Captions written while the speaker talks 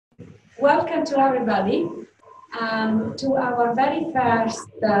Welcome to everybody to our very first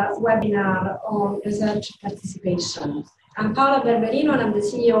webinar on research participation. I'm Paola Berberino and I'm the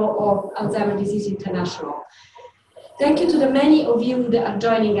CEO of Alzheimer's Disease International. Thank you to the many of you that are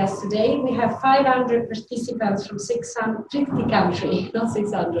joining us today. We have 500 participants from 50 countries, not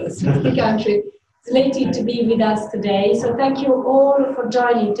 600, 60 countries slated to be with us today. So thank you all for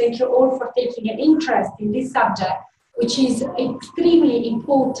joining. Thank you all for taking an interest in this subject, which is extremely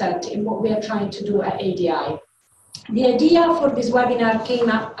important in what we are trying to do at ADI. The idea for this webinar came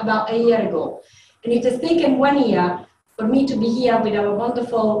up about a year ago, and it has taken 1 year for me to be here with our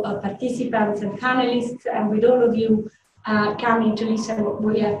wonderful participants and panelists, and with all of you coming to listen to what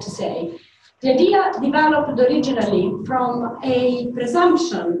we have to say. The idea developed originally from a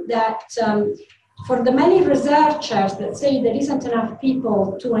presumption that for the many researchers that say there isn't enough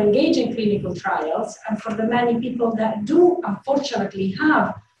people to engage in clinical trials, and for the many people that do unfortunately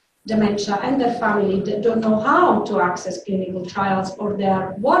have dementia and their family that don't know how to access clinical trials, or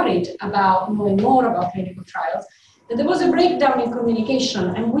they're worried about knowing more about clinical trials, that there was a breakdown in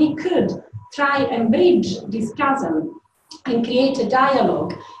communication, and we could try and bridge this chasm and create a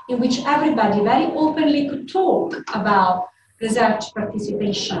dialogue in which everybody very openly could talk about research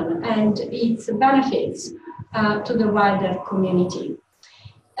participation and its benefits to the wider community.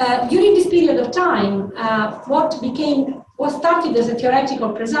 During this period of time, what started as a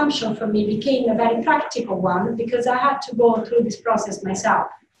theoretical presumption for me became a very practical one, because I had to go through this process myself.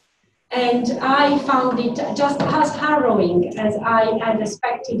 And I found it just as harrowing as I had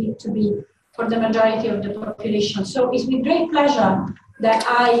expected it to be for the majority of the population. So it's with great pleasure that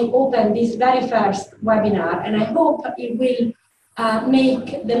I open this very first webinar, and I hope it will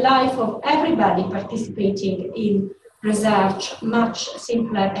make the life of everybody participating in research much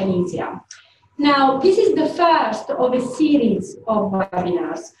simpler and easier. Now, this is the first of a series of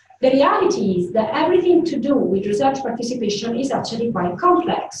webinars. The reality is that everything to do with research participation is actually quite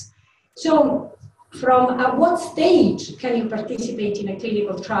complex. So, from at what stage can you participate in a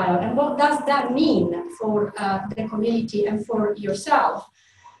clinical trial, and what does that mean for the community and for yourself,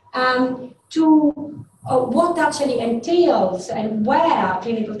 to what actually entails and where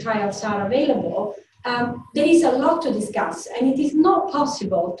clinical trials are available, there is a lot to discuss, and it is not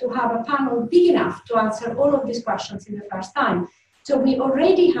possible to have a panel big enough to answer all of these questions in the first time. So we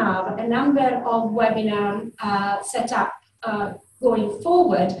already have a number of webinars set up going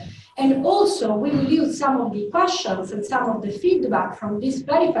forward. And also, we will use some of the questions and some of the feedback from this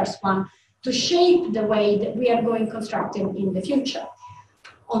very first one to shape the way that we are going constructing in the future.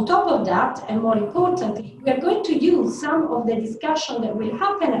 On top of that, and more importantly, we are going to use some of the discussion that will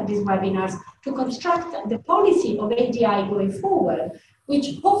happen at these webinars to construct the policy of ADI going forward,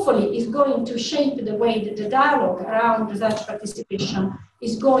 which hopefully is going to shape the way that the dialogue around research participation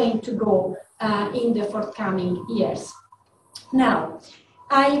is going to go in the forthcoming years. Now,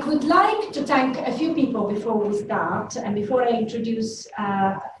 I would like to thank a few people before we start, and before I introduce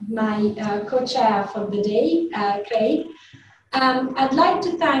my co-chair for the day, Craig. I'd like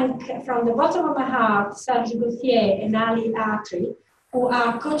to thank from the bottom of my heart Serge Gauthier and Ali Atri, who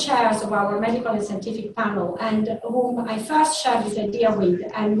are co-chairs of our medical and scientific panel, and whom I first shared this idea with,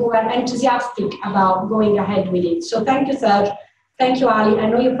 and who are enthusiastic about going ahead with it. So thank you, Serge. Thank you, Ali. I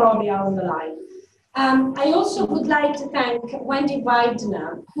know you probably are on the line. I also would like to thank Wendy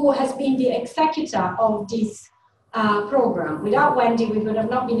Weidner, who has been the executor of this program. Without Wendy, we would have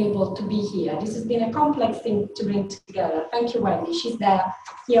not been able to be here. This has been a complex thing to bring together. Thank you, Wendy. She's there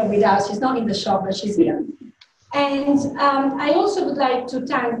here with us. She's not in the shop, but she's here. And I also would like to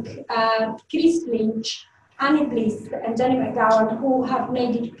thank Chris Lynch, Annie Bliss, and Jenny McGowan, who have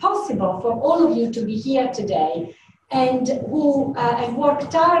made it possible for all of you to be here today, and who have worked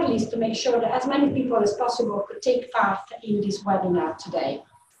tirelessly to make sure that as many people as possible could take part in this webinar today.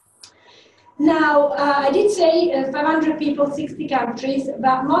 Now, I did say 500 people, 60 countries,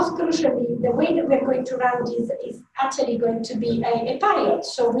 but most crucially, the way that we're going to run this is actually going to be a pilot.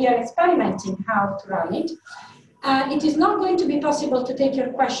 So we are experimenting how to run it. It is not going to be possible to take your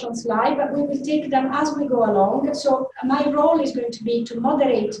questions live, but we will take them as we go along. So my role is going to be to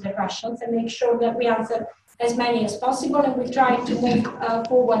moderate the questions and make sure that we answer as many as possible, and we'll try to move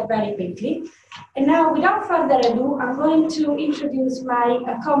forward very quickly. And now, without further ado, I'm going to introduce my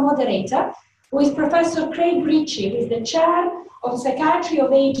co-moderator, who is Professor Craig Ritchie, who is the Chair of Psychiatry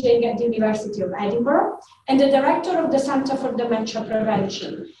of Aging at the University of Edinburgh and the Director of the Centre for Dementia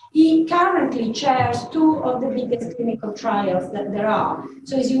Prevention. He currently chairs 2 of the biggest clinical trials that there are,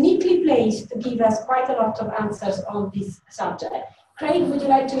 so he's uniquely placed to give us quite a lot of answers on this subject. Craig, would you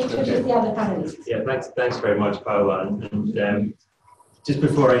like to introduce the other panelists? Yeah, thanks very much, Paola. And Just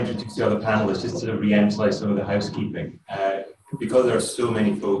before I introduce the other panelists, just to re-emphasize some of the housekeeping. Because there are so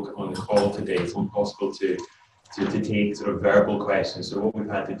many folk on the call today, it's impossible to take sort of verbal questions. So what we've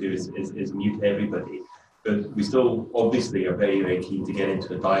had to do is mute everybody. But we still obviously are very, very keen to get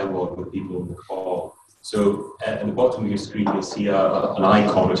into a dialogue with people on the call. So at the bottom of your screen, you'll see an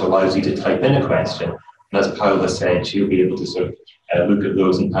icon which allows you to type in a question. And as Paula said, she'll be able to sort of look at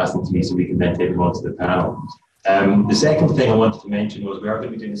those and pass them to me so we can then take them onto the panel. The second thing I wanted to mention was we are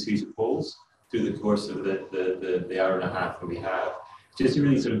going to be doing a series of polls through the course of the hour and a half that we have, just to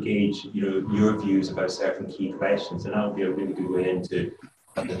really sort of gauge, your views about certain key questions, and that'll be a really good way into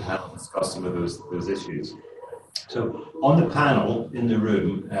the panel to discuss some of those issues. So on the panel in the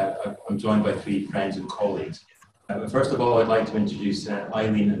room, I'm joined by three friends and colleagues. First of all, I'd like to introduce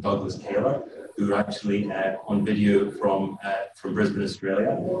Eileen and Douglas Taylor, who are actually on video from Brisbane,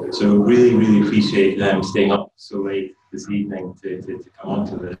 Australia. So really, really appreciate them staying up so late this evening to come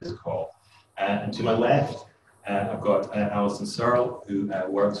onto this call. And to my left, I've got Alison Searle, who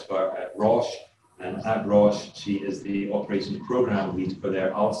works for Roche. And at Roche, she is the operations program lead for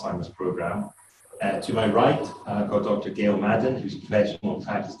their Alzheimer's program. To my right, I've got Dr. Gail Madden, who's a professional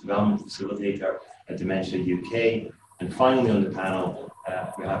practice development facilitator at Dementia UK. And finally on the panel,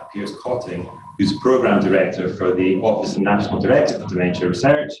 we have Piers Cotting, who's a program director for the Office of National Director for Dementia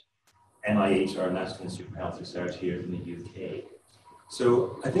Research, NIH, our National Institute of Health Research here in the UK.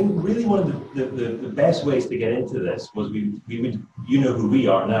 So I think really one of the best ways to get into this was we would, who we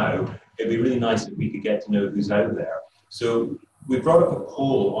are now. It'd be really nice if we could get to know who's out there. So we brought up a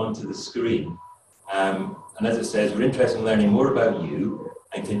poll onto the screen. And as it says, we're interested in learning more about you,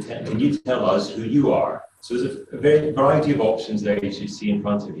 and can you tell us who you are? So there's a variety of options there you should see in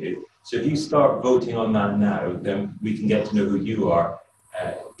front of you. So if you start voting on that now, then we can get to know who you are,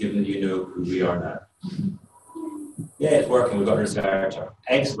 given that you know who we are now. Yeah, it's working. We've got a researcher.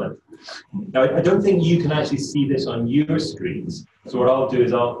 Excellent. Now, I don't think you can actually see this on your screens. So what I'll do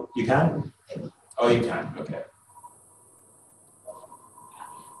is you can? Oh, you can. Okay.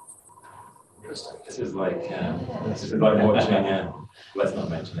 This is like watching. Let's not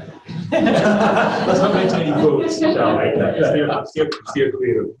mention it. Let's not mention any votes, shall we? Steer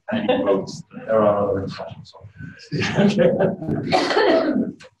clear of any votes. There are other international songs. Okay.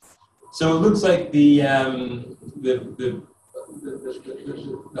 So it looks like the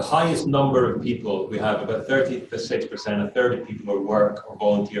highest number of people we have, about 36%, a third of people who work or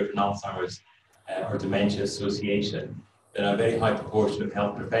volunteer for an Alzheimer's or Dementia Association. Then a very high proportion of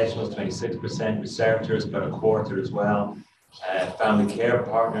health professionals, 26%, researchers, about a quarter as well. Family care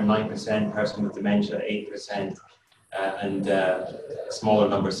partner, 9%, person with dementia, 8%, and a smaller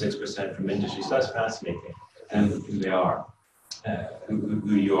number, 6% from industry. So that's fascinating, who they are,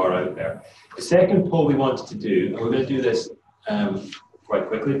 who you are out there. The second poll we wanted to do, and we're going to do this quite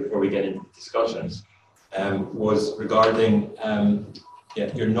quickly before we get into discussions, was regarding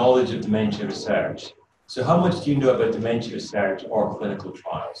your knowledge of dementia research. So how much do you know about dementia research or clinical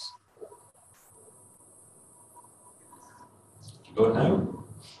trials? Go now.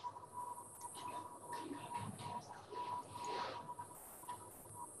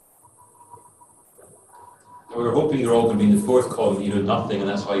 We were hoping you're all going to be in the fourth column, you know nothing, and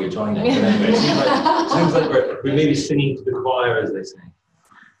that's why you're joining. But anyway, it seems like we're maybe singing to the choir, as they say.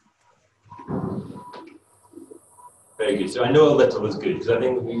 Very good. So I know a little is good, because I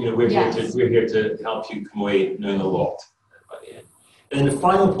think we're here to help you come away knowing a lot by the end. And then the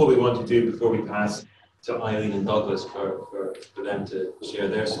final poll we want to do before we pass to Eileen and Douglas for them to share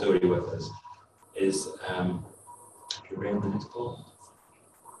their story with us is around the next poll.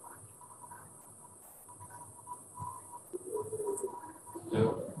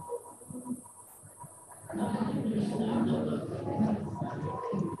 No. Now,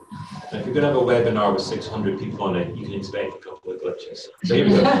 if you're going to have a webinar with 600 people on it, you can expect a couple of glitches. So here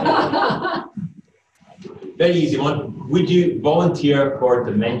we go. Very easy one. Would you volunteer for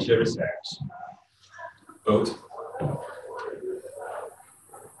dementia research? Vote.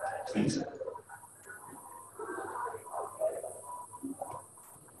 Please.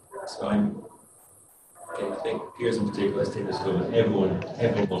 So I think Piers in particular, let's take this home. Everyone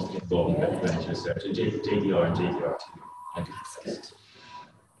wants to get involved in dementia research. And JDR and JDR2.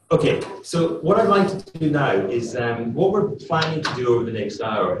 Okay, so what I'd like to do now is what we're planning to do over the next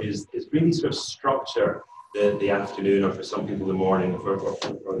hour is really sort of structure the afternoon, or for some people the morning,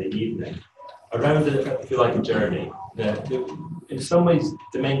 or the evening, around, if you like, a journey. In some ways,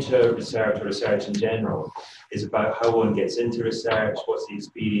 dementia research, or research in general, is about how one gets into research, what's the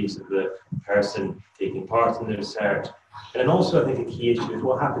experience of the person taking part in the research. And then also, I think a key issue is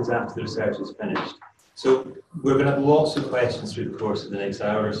what happens after the research is finished. So we're going to have lots of questions through the course of the next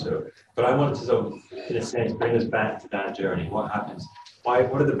hour or so, but I wanted to sort of, in a sense, bring us back to that journey. What happens?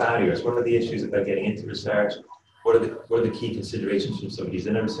 What are the barriers? What are the issues about getting into research? What are the key considerations from somebody who's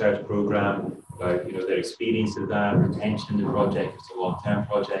in a research program about their experience of that, retention in the project, if it's a long-term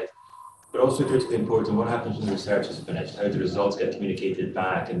project, but also critically important, what happens when the research is finished? How do the results get communicated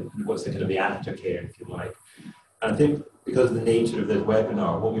back, and what's the kind of the aftercare, if you like? And I think because of the nature of this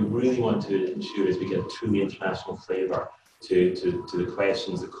webinar, what we really want to ensure is we get a truly international flavour to the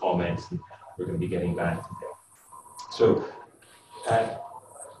questions, the comments, and we're going to be getting back to them. So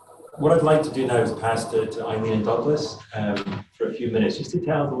what I'd like to do now is pass to Eileen and Douglas for a few minutes, just to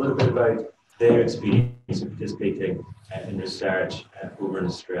tell us a little bit about their experience of participating in research over in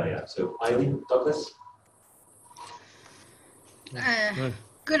Australia. So Eileen, Douglas?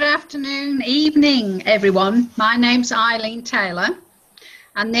 Good afternoon, evening, everyone. My name's Eileen Taylor,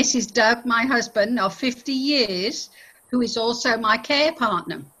 and this is Doug, my husband of 50 years, who is also my care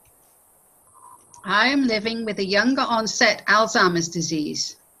partner. I am living with a younger onset Alzheimer's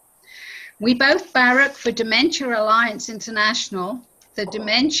disease. We both barrack for Dementia Alliance International, the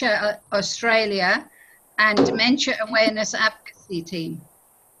Dementia Australia, and Dementia Awareness Advocacy Team.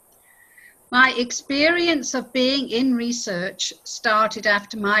 My experience of being in research started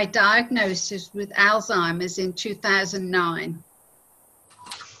after my diagnosis with Alzheimer's in 2009.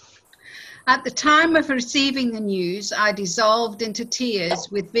 At the time of receiving the news, I dissolved into tears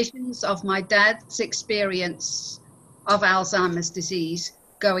with visions of my dad's experience of Alzheimer's disease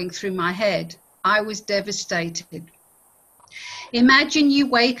going through my head. I was devastated. Imagine you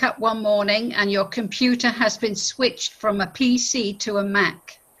wake up one morning and your computer has been switched from a PC to a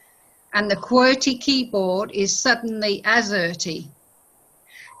Mac, and the QWERTY keyboard is suddenly AZERTY.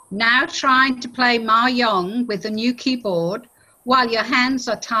 Now trying to play Mahjong with the new keyboard while your hands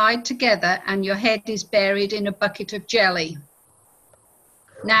are tied together and your head is buried in a bucket of jelly.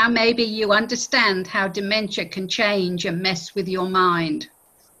 Now maybe you understand how dementia can change and mess with your mind.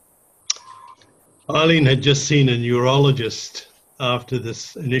 Eileen had just seen a neurologist after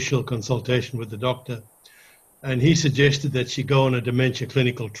this initial consultation with the doctor, and he suggested that she go on a dementia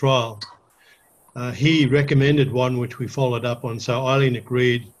clinical trial. He recommended one which we followed up on, so Eileen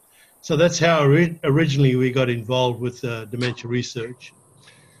agreed. So that's how originally we got involved with dementia research.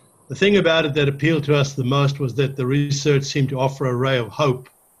 The thing about it that appealed to us the most was that the research seemed to offer a ray of hope,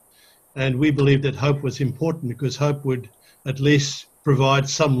 and we believed that hope was important because hope would at least provide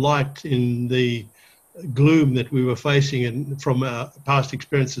some light in the gloom that we were facing and from our past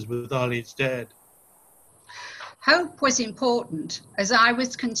experiences with Eileen's dad. Hope was important as I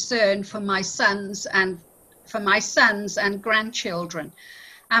was concerned for my sons and grandchildren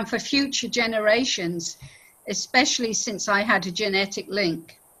and for future generations, especially since I had a genetic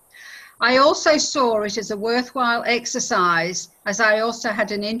link. I also saw it as a worthwhile exercise as I also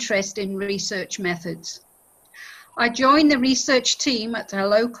had an interest in research methods. I joined the research team at the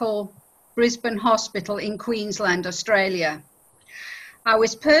local Brisbane hospital in Queensland, Australia. I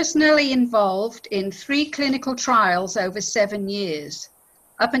was personally involved in 3 clinical trials over 7 years.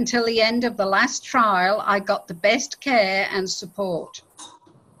 Up until the end of the last trial, I got the best care and support.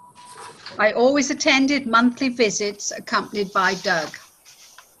 I always attended monthly visits accompanied by Doug.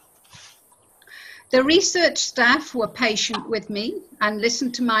 The research staff were patient with me and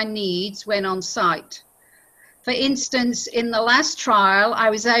listened to my needs when on site. For instance, in the last trial,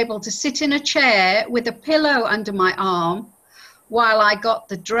 I was able to sit in a chair with a pillow under my arm while I got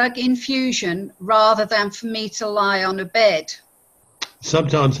the drug infusion rather than for me to lie on a bed.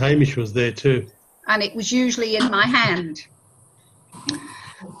 Sometimes Hamish was there too. And it was usually in my hand.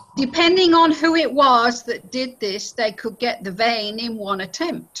 Depending on who it was that did this, they could get the vein in one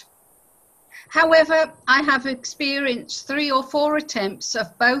attempt. However, I have experienced 3 or 4 attempts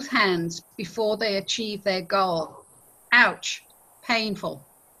of both hands before they achieve their goal. Ouch, painful.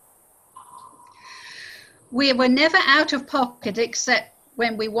 We were never out of pocket except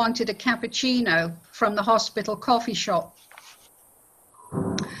when we wanted a cappuccino from the hospital coffee shop.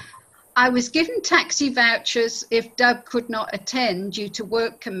 I was given taxi vouchers if Doug could not attend due to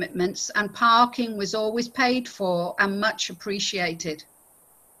work commitments, and parking was always paid for and much appreciated.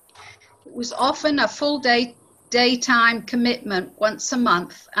 It was often a full daytime commitment once a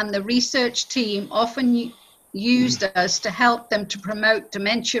month, and the research team often used us to help them to promote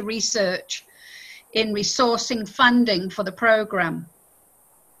dementia research in resourcing funding for the program.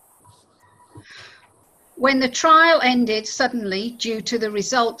 When the trial ended suddenly due to the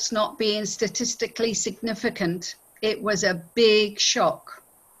results not being statistically significant, it was a big shock.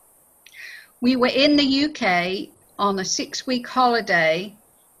 We were in the UK on a 6-week holiday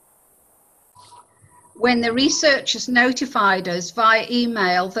when the researchers notified us via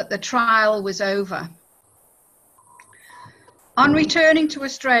email that the trial was over. On returning to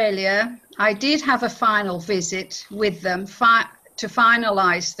Australia, I did have a final visit with them to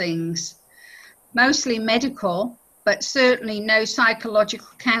finalise things, mostly medical, but certainly no psychological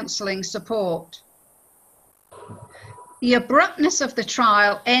counselling support. The abruptness of the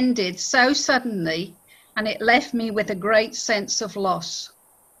trial ended so suddenly, and it left me with a great sense of loss.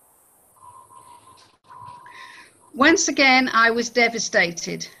 Once again, I was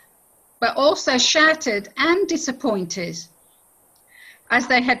devastated, but also shattered and disappointed, as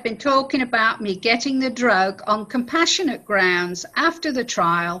they had been talking about me getting the drug on compassionate grounds after the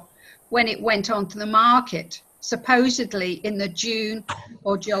trial when it went onto the market, supposedly in the June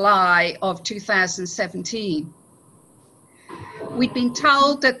or July of 2017. We'd been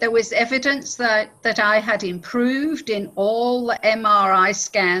told that there was evidence that I had improved in all the MRI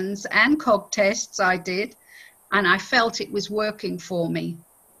scans and COG tests I did, and I felt it was working for me.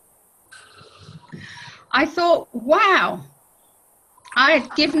 I thought, wow, I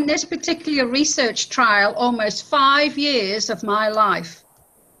had given this particular research trial almost 5 years of my life.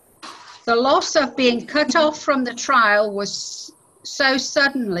 The loss of being cut off from the trial was so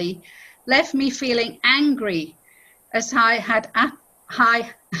suddenly left me feeling angry, as I had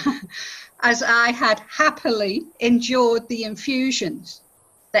happily endured the infusions,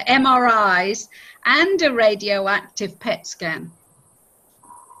 the MRIs, and a radioactive PET scan.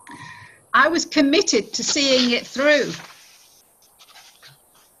 I was committed to seeing it through.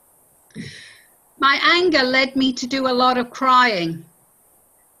 My anger led me to do a lot of crying.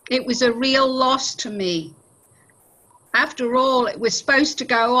 It was a real loss to me. After all, it was supposed to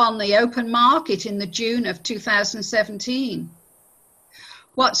go on the open market in the June of 2017.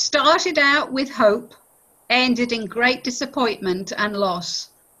 What started out with hope ended in great disappointment and loss,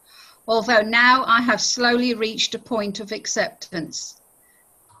 although now I have slowly reached a point of acceptance,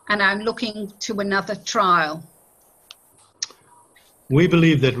 and I'm looking to another trial. We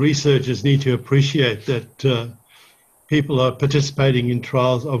believe that researchers need to appreciate that people are participating in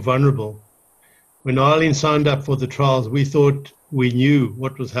trials are vulnerable. When Eileen signed up for the trials, we thought we knew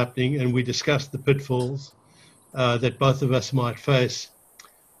what was happening, and we discussed the pitfalls that both of us might face.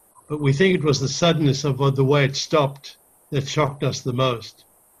 But we think it was the suddenness of the way it stopped that shocked us the most.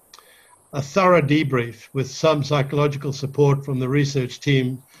 A thorough debrief with some psychological support from the research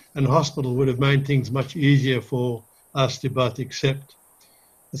team and hospital would have made things much easier for us to both accept.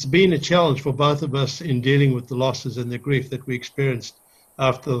 It's been a challenge for both of us in dealing with the losses and the grief that we experienced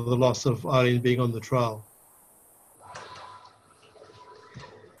after the loss of Eileen being on the trial.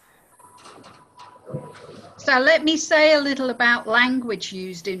 So let me say a little about language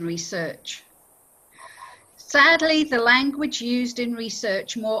used in research. Sadly, the language used in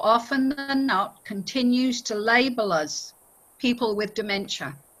research more often than not continues to label us, people with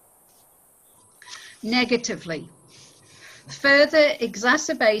dementia, negatively, further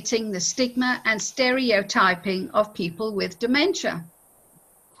exacerbating the stigma and stereotyping of people with dementia.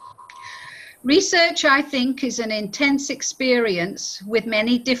 Research, I think, is an intense experience with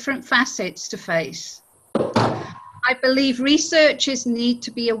many different facets to face. I believe researchers need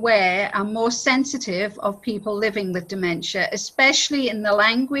to be aware and more sensitive of people living with dementia, especially in the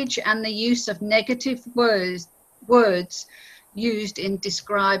language and the use of negative words used in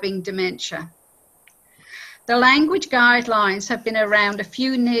describing dementia. The language guidelines have been around a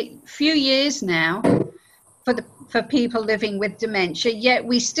few years now for people living with dementia, yet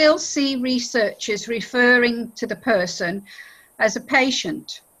we still see researchers referring to the person as a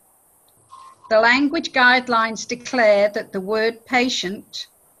patient. The language guidelines declare that the word patient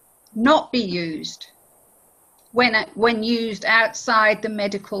not be used when used outside the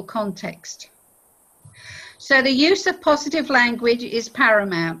medical context. So the use of positive language is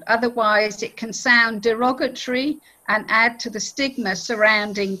paramount, otherwise it can sound derogatory and add to the stigma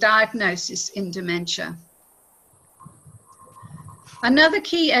surrounding diagnosis in dementia. Another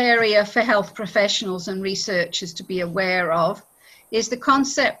key area for health professionals and researchers to be aware of is the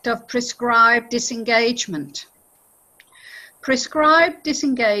concept of prescribed disengagement. Prescribed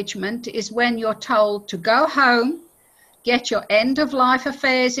disengagement is when you're told to go home, get your end-of-life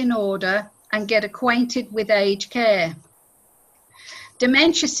affairs in order, and get acquainted with aged care.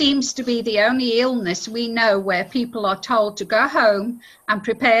 Dementia seems to be the only illness we know where people are told to go home and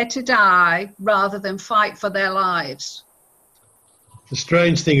prepare to die rather than fight for their lives. The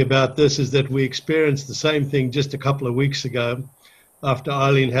strange thing about this is that we experienced the same thing just a couple of weeks ago after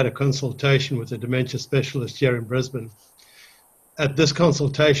Eileen had a consultation with a dementia specialist here in Brisbane. At this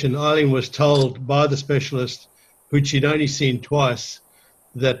consultation, Eileen was told by the specialist, who she'd only seen twice,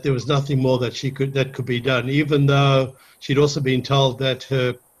 that there was nothing more that could be done, even though she'd also been told that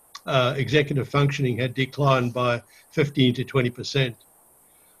her executive functioning had declined by 15 to 20%.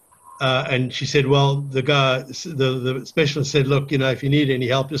 And she said, well, the specialist said, look, if you need any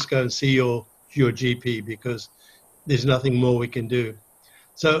help, just go and see your GP, because there's nothing more we can do.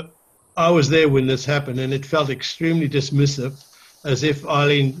 So I was there when this happened, and it felt extremely dismissive, as if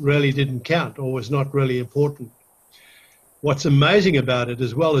Eileen really didn't count or was not really important. What's amazing about it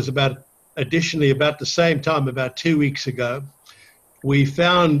as well is additionally about the same time, about 2 weeks ago, we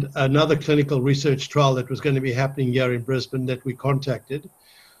found another clinical research trial that was going to be happening here in Brisbane that we contacted.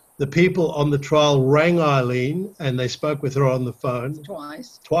 The people on the trial rang Eileen and they spoke with her on the phone.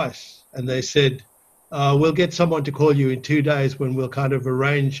 Twice. And they said, we'll get someone to call you in 2 days when we'll kind of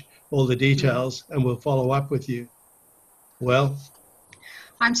arrange all the details and we'll follow up with you. Well,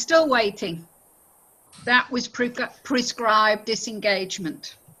 I'm still waiting. That was prescribed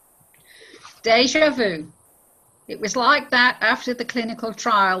disengagement. Deja vu. It was like that after the clinical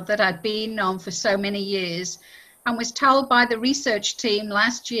trial that I'd been on for so many years, and was told by the research team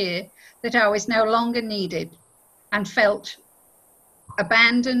last year that I was no longer needed and felt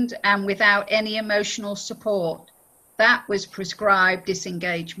abandoned and without any emotional support. That was prescribed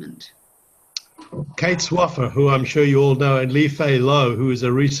disengagement. Kate Swaffer, who I'm sure you all know, and Lee Fei Low, who is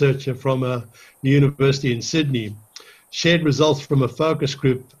a researcher from a university in Sydney, shared results from a focus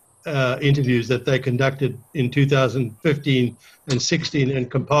group interviews that they conducted in 2015 and 16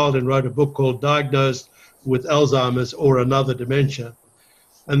 and compiled and wrote a book called Diagnosed with Alzheimer's or Another Dementia.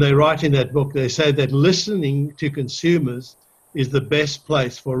 And they write in that book, they say that listening to consumers is the best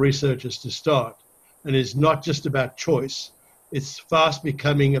place for researchers to start. And it's not just about choice. It's fast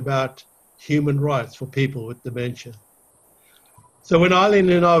becoming about human rights for people with dementia. So when Eileen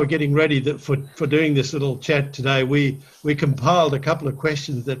and I were getting ready for doing this little chat today, we compiled a couple of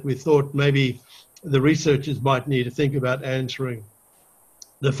questions that we thought maybe the researchers might need to think about answering.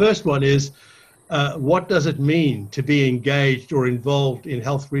 The first one is, what does it mean to be engaged or involved in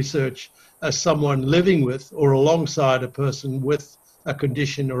health research as someone living with or alongside a person with a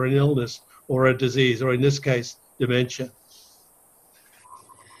condition or an illness or a disease, or in this case, dementia?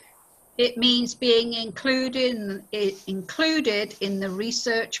 It means being included in the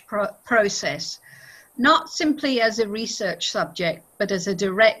research process, not simply as a research subject, but as a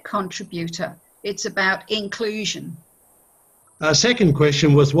direct contributor. It's about inclusion. Our second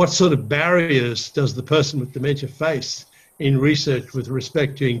question was, what sort of barriers does the person with dementia face in research with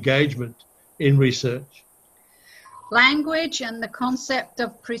respect to engagement in research? Language and the concept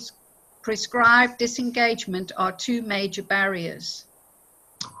of prescribed disengagement are two major barriers.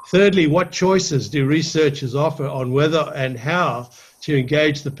 Thirdly, what choices do researchers offer on whether and how to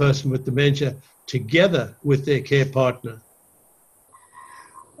engage the person with dementia together with their care partner?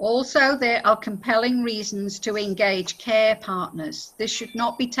 Also, there are compelling reasons to engage care partners. This should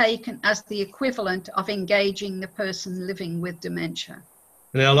not be taken as the equivalent of engaging the person living with dementia.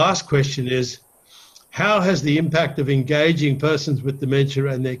 And our last question is, how has the impact of engaging persons with dementia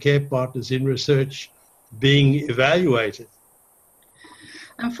and their care partners in research being evaluated?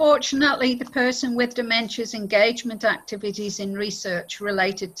 Unfortunately, the person with dementia's engagement activities in research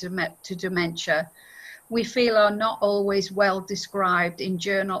related to dementia, we feel, are not always well described in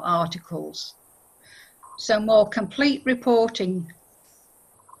journal articles. So more complete reporting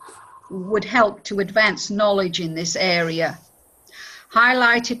would help to advance knowledge in this area,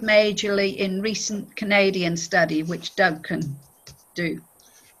 highlighted majorly in recent Canadian study, which Doug can do.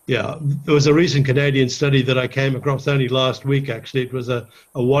 Yeah, there was a recent Canadian study that I came across only last week, actually. It was a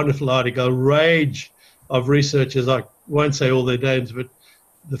wonderful article, a rage of researchers. I won't say all their names, but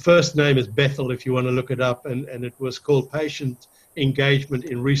the first name is Bethel, if you want to look it up, and it was called Patient Engagement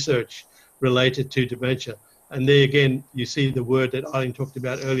in Research Related to Dementia. And there again, you see the word that Eileen talked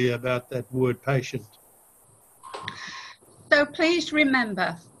about earlier, about that word patient. So please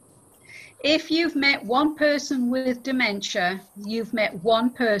remember, if you've met one person with dementia, you've met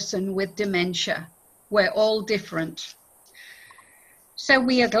one person with dementia. We're all different. So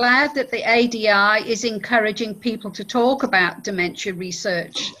we are glad that the ADI is encouraging people to talk about dementia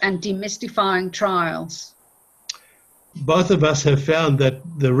research and demystifying trials. Both of us have found that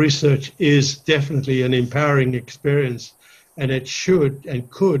the research is definitely an empowering experience, and it should and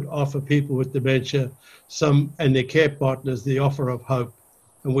could offer people with dementia and their care partners the offer of hope.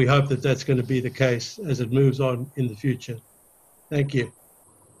 And we hope that that's going to be the case as it moves on in the future. Thank you.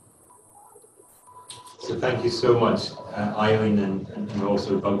 So thank you so much, Eileen, and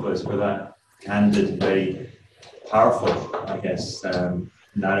also Douglas, for that candid, very powerful, I guess,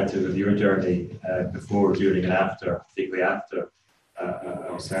 narrative of your journey before, during, and after, particularly after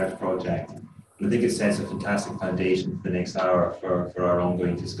a research project. And I think it sets a fantastic foundation for the next hour for our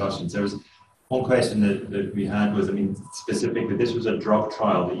ongoing discussions. There was one question that we had was, I mean, specifically, this was a drug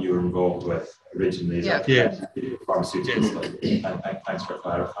trial that you were involved with originally. Yeah. Pharmaceutical study. Thanks for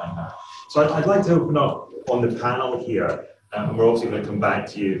clarifying that. So I'd like to open up on the panel here, and we're also going to come back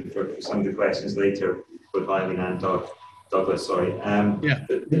to you for some of the questions later, with Eileen and Douglas. Sorry.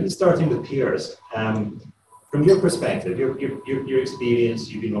 But maybe starting with Piers. From your perspective, your experience,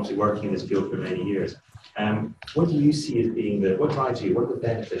 you've been obviously working in this field for many years. What do you see as being what drives you? What are the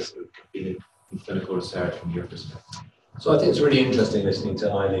benefits of being in clinical research from your perspective? So I think it's really interesting listening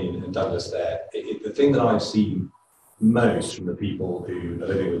to Eileen and Douglas there. The thing that I've seen most from the people who are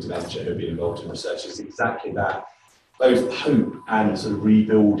living with dementia, who have been involved in research, is exactly that, both hope and sort of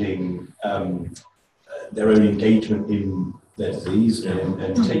rebuilding their own engagement in their disease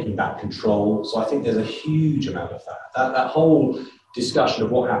and taking back control. So I think there's a huge amount of that whole discussion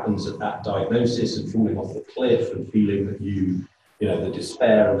of what happens at that diagnosis and falling off the cliff and feeling that the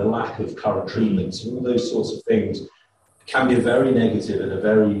despair and the lack of current treatments and all those sorts of things can be a very negative and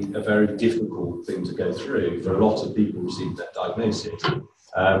a very difficult thing to go through for a lot of people receiving that diagnosis.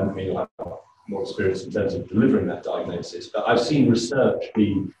 I mean, you'll have more experience in terms of delivering that diagnosis, but I've seen research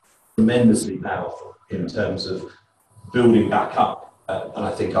be tremendously powerful in terms of building back up, and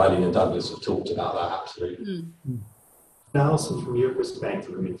I think Eileen and Douglas have talked about that absolutely. Now, Alison, from your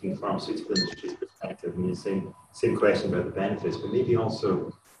perspective, I mean, from the pharmaceutical industry's perspective, I mean, same question about the benefits, but maybe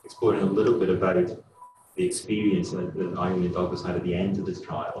also exploring a little bit about the experience that Eileen and Douglas had at the end of this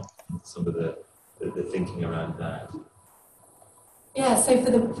trial, some of the thinking around that. Yeah, so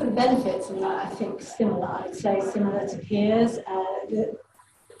for the benefits, and I think similar, I'd say similar to Piers,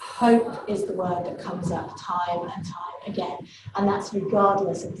 hope is the word that comes up time and time again, and that's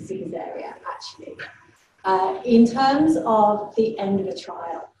regardless of disease area, actually. In terms of the end of a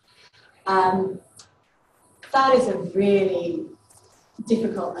trial, that is a really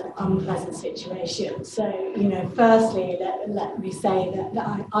difficult and unpleasant situation. So, firstly, let me say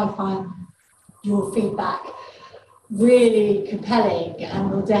that I find your feedback really compelling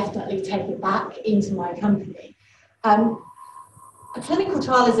and will definitely take it back into my company. A clinical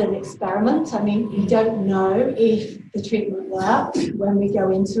trial is an experiment. I mean, we don't know if the treatment works when we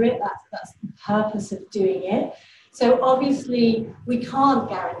go into it. That's the purpose of doing it. So obviously, we can't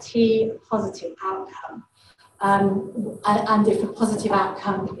guarantee a positive outcome. And if a positive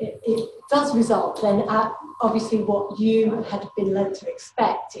outcome it does result, then obviously what you had been led to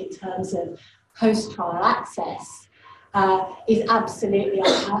expect in terms of post-trial access is absolutely,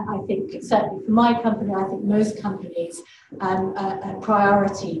 I think, certainly for my company, I think most companies, a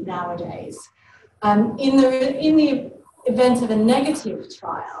priority nowadays. In the event of a negative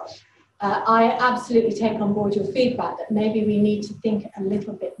trial, I absolutely take on board your feedback that maybe we need to think a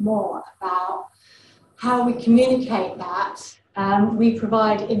little bit more about how we communicate that. We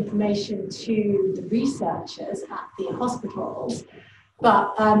provide information to the researchers at the hospitals,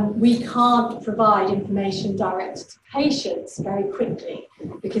 but we can't provide information direct to patients very quickly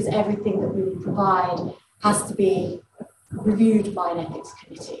because everything that we provide has to be reviewed by an ethics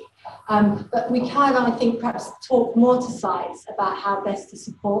committee. But we can, I think, perhaps talk more to sites about how best to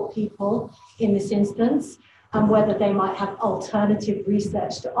support people in this instance and whether they might have alternative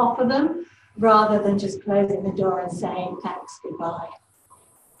research to offer them rather than just closing the door and saying thanks, goodbye.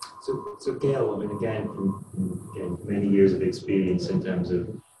 So Gail, I mean, again, from many years of experience in terms of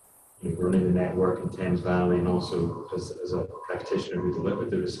running the network in Thames Valley and also as a practitioner who delivered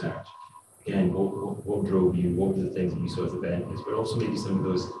the research, again, what drove you? What were the things that you saw as the benefits? But also maybe some of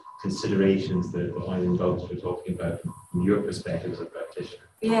those considerations that Eileen and Douglas were talking about from your perspective as a practitioner.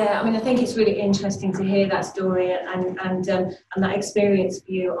 Yeah, I mean, I think it's really interesting to hear that story and that experience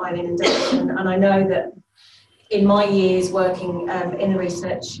for you, Eileen and Douglas. And I know that in my years working in the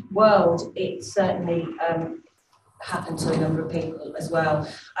research world, it certainly happened to a number of people as well.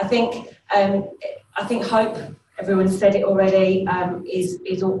 I think hope, everyone said it already, is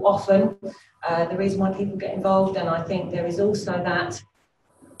often the reason why people get involved, and I think there is also that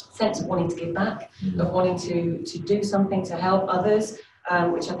sense of wanting to give back, of wanting to do something to help others,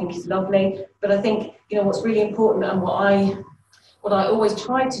 which I think is lovely. But I think what's really important, and what I always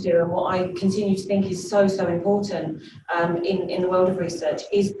try to do, and what I continue to think is so important in the world of research,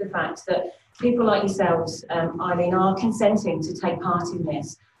 is the fact that people like yourselves, Eileen, are consenting to take part in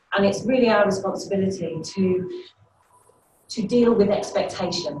this, and it's really our responsibility to deal with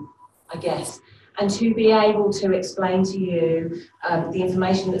expectation, I guess. and to be able to explain to you the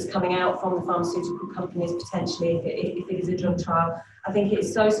information that's coming out from the pharmaceutical companies potentially if it is a drug trial. I think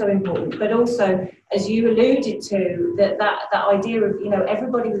it's so important. But also, as you alluded to, that idea of,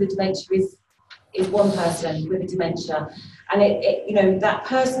 everybody with a dementia is one person with a dementia, and that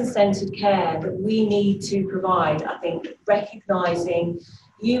person-centered care that we need to provide. I think recognising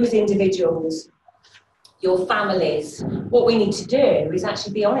you as individuals, your families, what we need to do is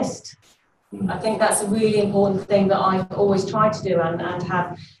actually be honest. I think that's a really important thing that I've always tried to do and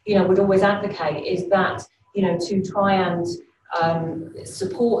have, would always advocate, is that, to try and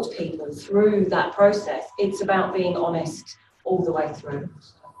support people through that process. It's about being honest all the way through.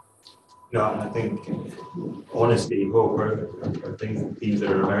 No, I think honesty, hope are themes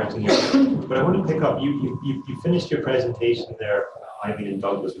that are emerging here. But I want to pick up, you finished your presentation there, Eileen and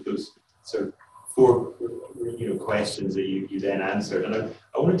Douglas, with those sort of 4 questions that you then answered. And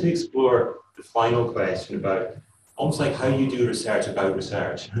I wanted to explore the final question about almost like how you do research about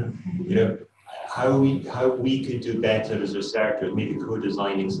research. How we could do better as researchers, maybe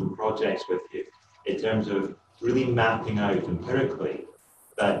co-designing some projects with you in terms of really mapping out empirically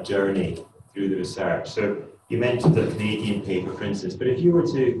that journey through the research. So you mentioned the Canadian paper, for instance, but if you were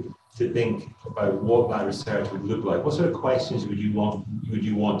to think about what that research would look like, what sort of questions would you want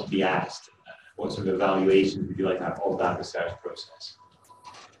to be asked? What sort of evaluations would you like to have of that research process?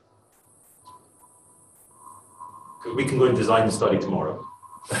 Because we can go and design the study tomorrow.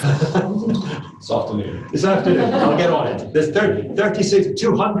 This afternoon. This afternoon, I'll get on it. There's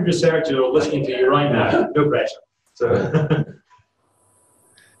 200 researchers who are listening to you right now. No pressure. So.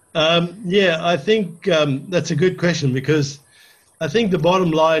 Yeah, I think that's a good question, because I think the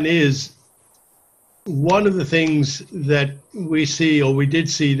bottom line is one of the things that we see, or we did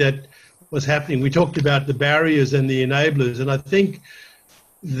see, that was happening. We talked about the barriers and the enablers, and I think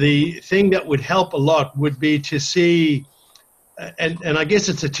the thing that would help a lot would be to see, and I guess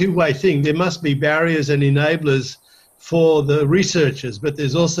it's a two-way thing. There must be barriers and enablers for the researchers, but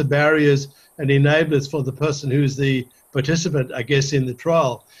there's also barriers and enablers for the person who's the participant, I guess, in the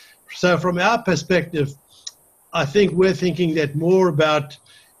trial. So from our perspective, I think we're thinking that more about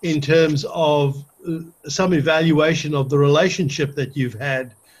in terms of some evaluation of the relationship that you've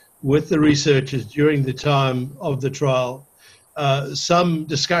had with the researchers during the time of the trial, some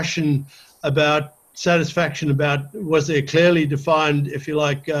discussion about satisfaction about was there clearly defined, if you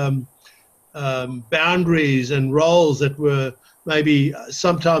like, boundaries and roles that were maybe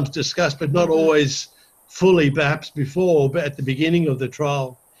sometimes discussed but not always fully perhaps before, but at the beginning of the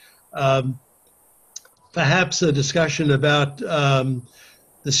trial. Perhaps a discussion about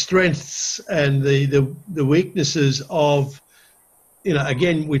the strengths and the weaknesses of,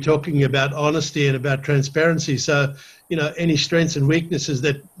 again, we're talking about honesty and about transparency. So, any strengths and weaknesses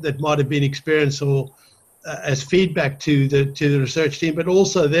that might have been experienced or as feedback to the research team, but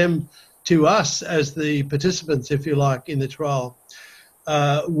also them to us as the participants, if you like, in the trial.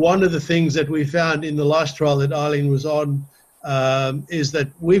 One of the things that we found in the last trial that Eileen was on is that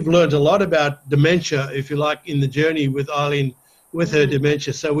we've learned a lot about dementia, if you like, in the journey with Eileen, with her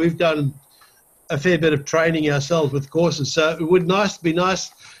dementia. So we've done a fair bit of training ourselves with courses. So it would be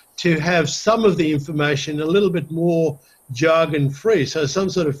nice to have some of the information a little bit more jargon-free. So some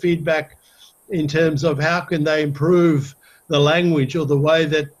sort of feedback in terms of how can they improve the language or the way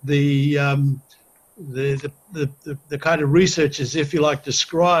that the kind of research is, if you like,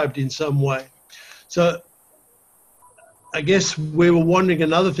 described in some way. So I guess we were wondering,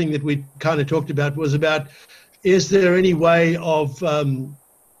 another thing that we kind of talked about was about, is there any way of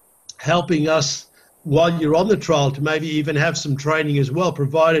helping us while you're on the trial to maybe even have some training as well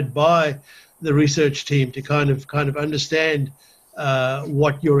provided by the research team to kind of understand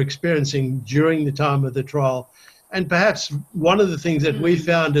what you're experiencing during the time of the trial. And perhaps one of the things that we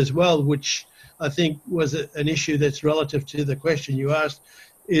found as well, which I think was an issue that's relative to the question you asked,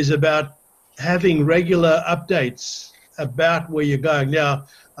 is about having regular updates about where you're going. Now,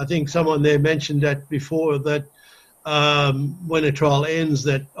 I think someone there mentioned that before, that when a trial ends,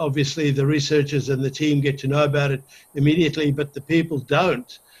 that obviously the researchers and the team get to know about it immediately, but the people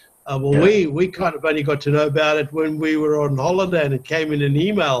don't. We kind of only got to know about it when we were on holiday and it came in an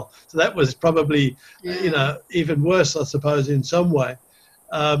email. So that was probably, even worse, I suppose, in some way.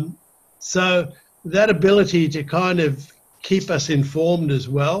 So that ability to kind of keep us informed as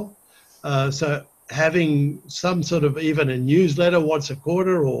well. So having some sort of even a newsletter once a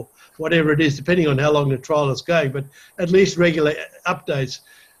quarter or whatever it is, depending on how long the trial is going, but at least regular updates.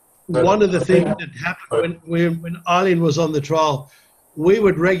 One of the things that happened when Eileen was on the trial, we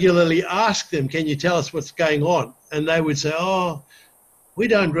would regularly ask them, can you tell us what's going on? And they would say, we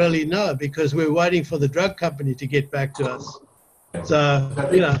don't really know because we're waiting for the drug company to get back to us. So, I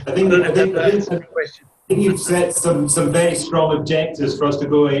think you've set some very strong objectives for us to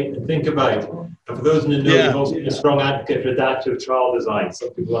go and think about. And for those in the know, you've also been a strong advocate for adaptive trial design.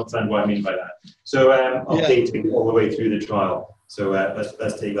 Some people understand what I mean by that. So updating all the way through the trial. So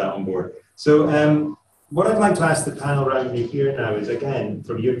let's take that on board. So what I'd like to ask the panel around me here now is, again,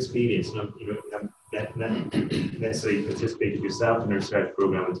 from your experience, and you haven't necessarily participated yourself in a research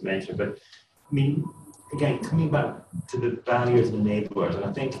program with dementia, but I mean, again, coming back to the barriers and enablers, and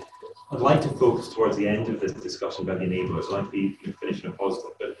I think I'd like to focus towards the end of this discussion about the enablers. I'd like to be finishing a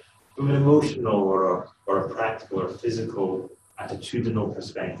positive, but from an emotional or a practical or physical attitudinal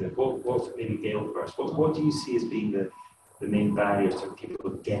perspective, what maybe Gail first, what do you see as being the main barriers to people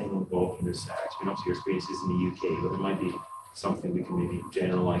getting involved in research? I mean, obviously your experiences in the UK, but it might be something we can maybe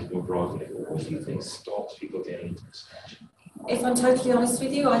generalise more broadly. What do you think stops people getting into research? If I'm totally honest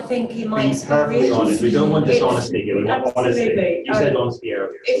with you, I think in my experience... Be perfectly honest. We don't want dishonesty here. We want honesty. You said honesty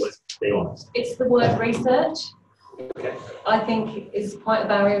earlier, so let's stay honest. It's the word research. Okay. I think it's quite a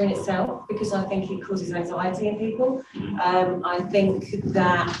barrier in itself because I think it causes anxiety in people. I think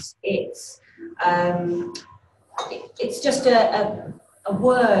that it's just a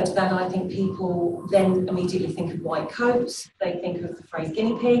word that I think people then immediately think of white coats. They think of the phrase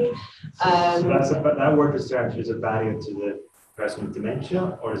guinea pig. So that word research is a barrier to the person with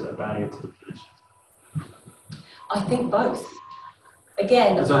dementia, or is it a barrier to the clinician? I think both.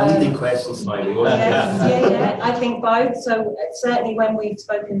 Again, it's a leading question slightly. Yeah. I think both. So certainly when we've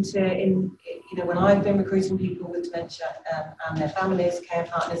spoken to, when I've been recruiting people with dementia and their families, care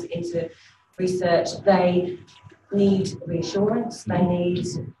partners into research, they need reassurance. They need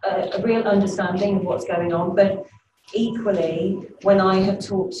a real understanding of what's going on. But equally, when I have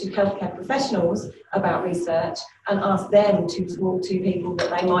talked to healthcare professionals about research and asked them to talk to people that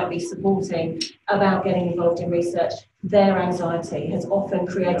they might be supporting about getting involved in research, their anxiety has often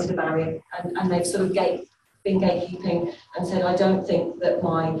created a barrier, and they've sort of been gatekeeping and said, I don't think that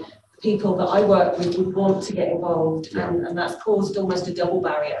my people that I work with would want to get involved, and that's caused almost a double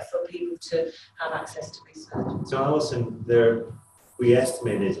barrier for people to have access to research. So Alison, we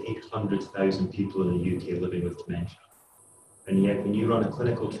estimated 800,000 people in the UK living with dementia. And yet when you run a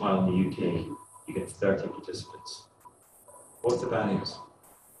clinical trial in the UK, you get 30 participants. What's the barriers?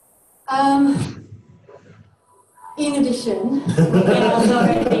 In addition, as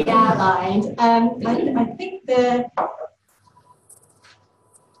already outlined, I think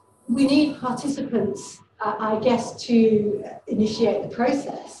we need participants, I guess, to initiate the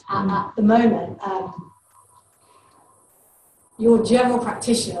process. At the moment, your general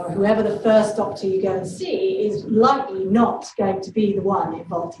practitioner, or whoever the first doctor you go and see, is likely not going to be the one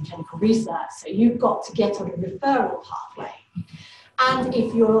involved in clinical research. So you've got to get on a referral pathway. And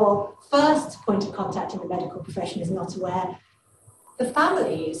if your first point of contact in the medical profession is not aware, the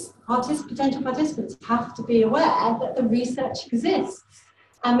families, potential participants, have to be aware that the research exists,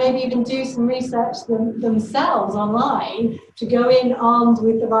 and maybe even do some research themselves online to go in armed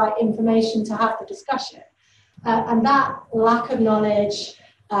with the right information to have the discussion. And that lack of knowledge,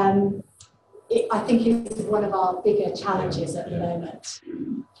 I think, is one of our bigger challenges at the moment.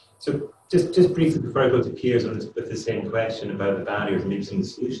 So just briefly before I go to Piers on with the same question about the barriers and maybe some of the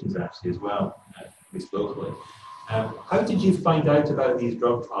solutions actually as well, at least locally. How did you find out about these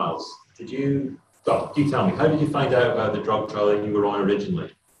drug trials? Do you tell me, how did you find out about the drug trial that you were on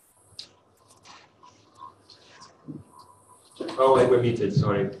originally? Oh, wait, we're muted,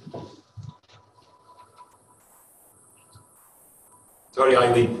 sorry. Sorry,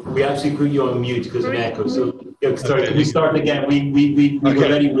 Eileen, we actually put you on mute because of an echo. So, sorry, can we start again? We were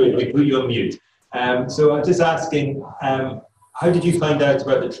very rude, we put you on mute. So I'm just asking, how did you find out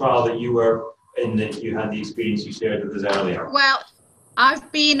about the trial that you were in, that you had the experience you shared with us earlier? Well, I've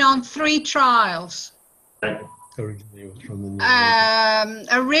been on 3 trials. Okay. Originally, it was from the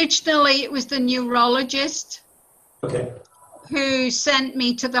originally, it was the neurologist. Okay. Who sent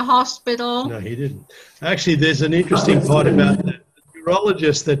me to the hospital. No, he didn't. Actually, there's an interesting part about the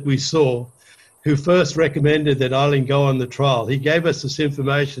neurologist that we saw, who first recommended that Eileen go on the trial. He gave us this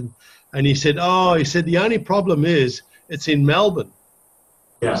information, and he said, the only problem is it's in Melbourne.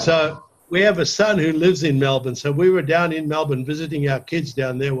 Yeah. So we have a son who lives in Melbourne. So we were down in Melbourne visiting our kids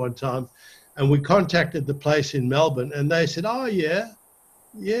down there one time, and we contacted the place in Melbourne, and they said,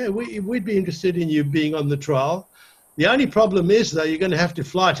 we'd be interested in you being on the trial. The only problem is, though, you're going to have to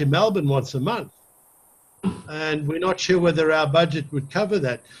fly to Melbourne once a month. And we're not sure whether our budget would cover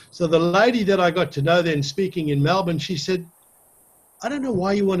that. So the lady that I got to know then speaking in Melbourne, she said, I don't know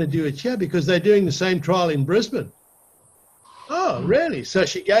why you want to do it here, because they're doing the same trial in Brisbane. Oh, oh, really? So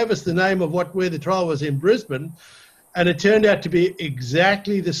she gave us the name of where the trial was in Brisbane, and it turned out to be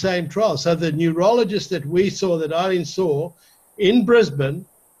exactly the same trial. So the neurologist that we saw, that Eileen saw in Brisbane,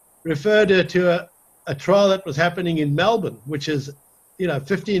 referred her to a trial that was happening in Melbourne, which is,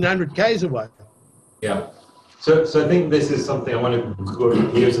 1,500 k's away. Yeah. So I think this is something I want to go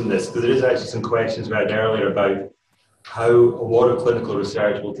over gears on this, because there is actually some questions we had earlier about how a lot of clinical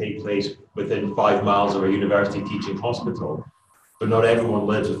research will take place within 5 miles of a university teaching hospital, but not everyone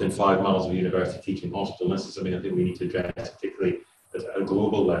lives within 5 miles of a university teaching hospital. And this is something I think we need to address, particularly at a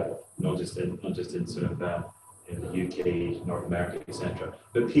global level, not just in sort of in the UK, North America, etc.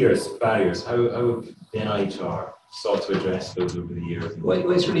 But peers, barriers, how have the NIHR sought to address those over the years?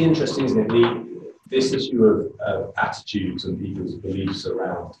 Well, it's really interesting, isn't it? This issue of attitudes and people's beliefs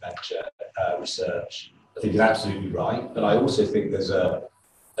around dementia research, I think is absolutely right. But I also think there's a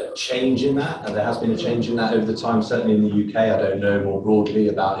change in that, and there has been a change in that over the time, certainly in the UK. I don't know more broadly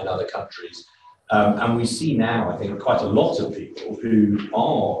about in other countries. And we see now, I think, quite a lot of people who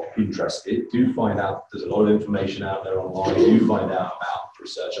are interested, do find out there's a lot of information out there online, do find out about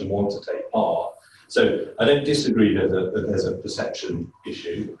research and want to take part. So I don't disagree that there's a perception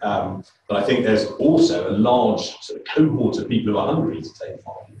issue, but I think there's also a large sort of cohort of people who are hungry to take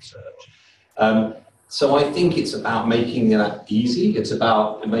part in research. So I think it's about making that easy. It's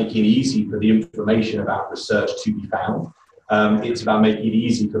about making it easy for the information about research to be found. It's about making it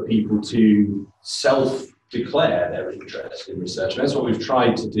easy for people to self-declare their interest in research. And that's what we've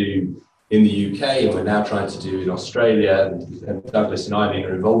tried to do in the UK, and we're now trying to do in Australia, and Douglas and Eileen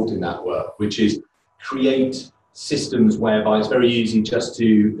are involved in that work, which is create systems whereby it's very easy just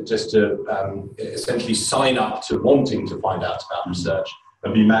to essentially sign up to wanting to find out about research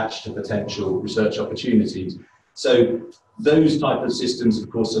and be matched to potential research opportunities. So those type of systems,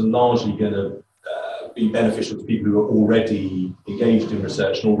 of course, are largely going to be beneficial to people who are already engaged in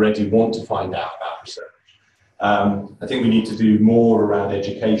research and already want to find out about research. I think we need to do more around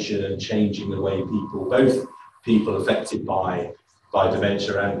education and changing the way people, both people affected by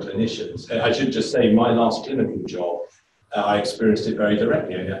dementia and clinicians. I should just say, my last clinical job, I experienced it very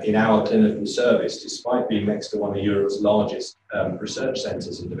directly. In our clinical service, despite being next to one of Europe's largest research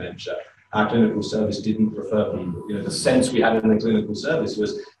centres in dementia, our clinical service didn't prefer people. The sense we had in the clinical service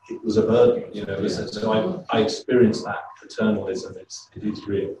was it was a burden. So I experienced that paternalism. It is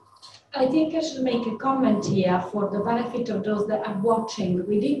real. I think I should make a comment here for the benefit of those that are watching.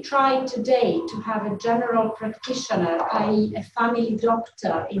 We did try today to have a general practitioner, i.e. a family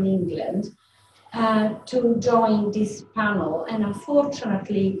doctor in England, to join this panel. And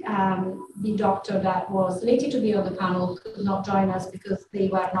unfortunately, the doctor that was slated to be on the panel could not join us because they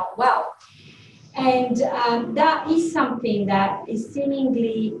were not well. And that is something that is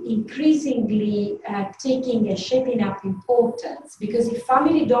seemingly increasingly taking and shaping up importance, because if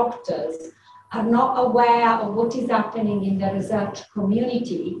family doctors are not aware of what is happening in the research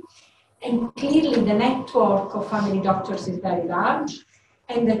community, and clearly the network of family doctors is very large,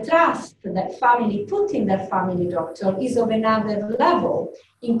 and the trust that family put in their family doctor is of another level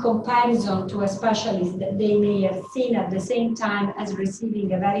in comparison to a specialist that they may have seen at the same time as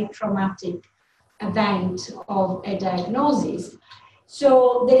receiving a very traumatic event of a diagnosis.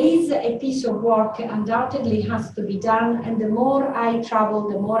 So there is a piece of work undoubtedly has to be done, and the more I travel,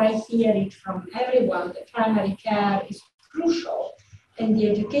 the more I hear it from everyone that primary care is crucial, and the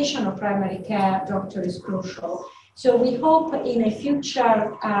education of primary care doctor is crucial. So we hope in a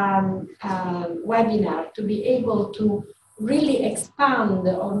future webinar to be able to really expand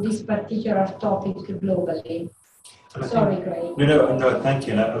on this particular topic globally. Sorry, Greg. No, thank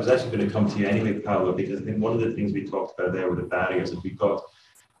you. And I was actually going to come to you anyway, Paolo, because I think one of the things we talked about there were the barriers. And we've got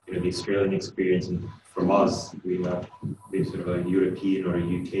the Australian experience, and from us, we have sort of a European or a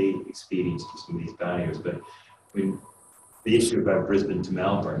UK experience to some of these barriers. But I mean, the issue about Brisbane to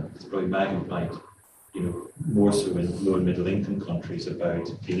Melbourne is probably magnified, more so in low and middle income countries, about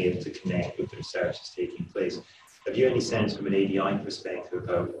being able to connect with the research that's taking place. Have you any sense from an ADI perspective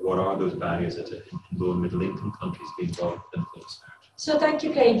about what are those barriers in low and middle income countries being involved in clinical research? So thank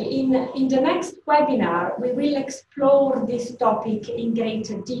you, Craig. In the next webinar, we will explore this topic in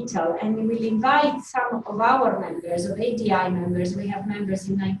greater detail, and we will invite some of our members, of ADI members. We have members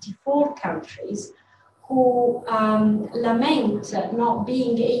in 94 countries who lament not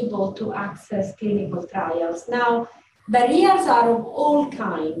being able to access clinical trials. Now, barriers are of all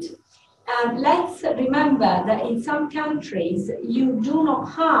kinds. Let's remember that in some countries, you do not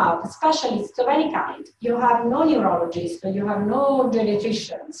have specialists of any kind. You have no neurologists, you have no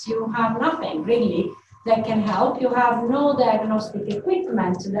geriatricians, you have nothing really that can help. You have no diagnostic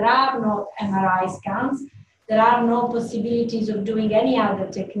equipment, there are no MRI scans. There are no possibilities of doing any other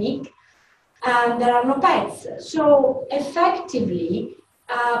technique, and there are no pets. So effectively,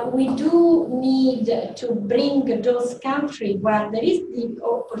 we do need to bring those countries where there is the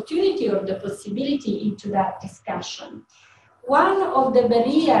opportunity or the possibility into that discussion. One of the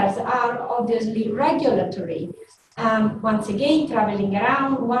barriers are obviously regulatory. Once again, traveling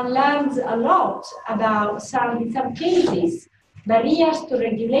around, one learns a lot about in some cases, barriers to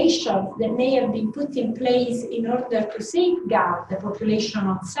regulations that may have been put in place in order to safeguard the population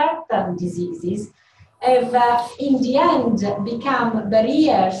on certain diseases have in the end become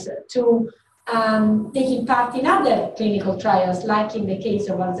barriers to taking part in other clinical trials, like in the case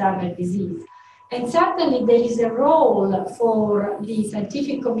of Alzheimer's disease. And certainly there is a role for the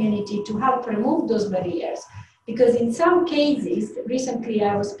scientific community to help remove those barriers. Because in some cases, recently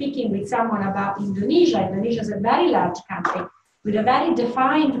I was speaking with someone about Indonesia. Indonesia is a very large country with a very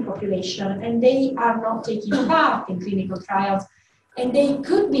defined population, and they are not taking part in clinical trials. And they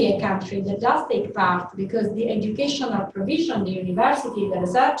could be a country that does take part because the educational provision, the university, the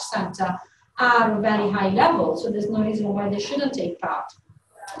research center are very high level. So there's no reason why they shouldn't take part.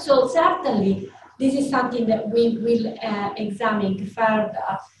 So certainly, this is something that we will examine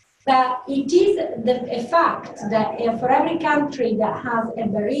further. But it is a fact that for every country that has a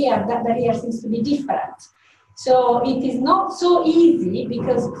barrier, that barrier seems to be different. So it is not so easy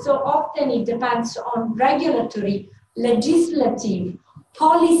because so often it depends on regulatory, legislative,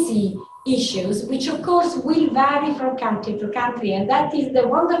 policy issues, which of course will vary from country to country. And that is the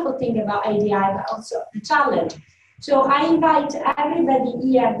wonderful thing about ADI, but also the challenge. So I invite everybody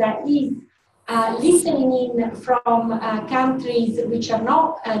here that is listening in from countries which are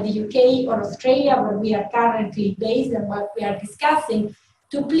not the UK or Australia, where we are currently based and what we are discussing,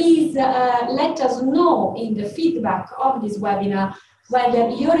 to please let us know in the feedback of this webinar whether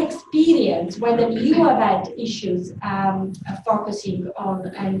your experience, whether you have had issues focusing on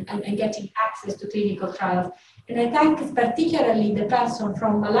and getting access to clinical trials. And I thank particularly the person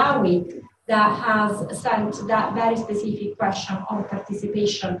from Malawi that has sent that very specific question on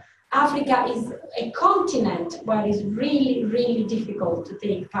participation. Africa is a continent where it's really, really difficult to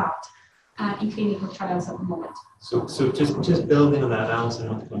take part in clinical trials at the moment. So just building on that, Alison,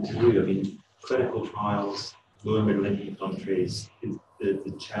 I want to come to you. I mean, clinical trials, low and middle income countries,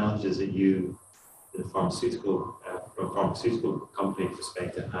 the challenges that you, the pharmaceutical, from a pharmaceutical company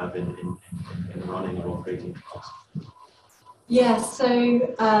perspective, have in running and operating costs. Yeah, so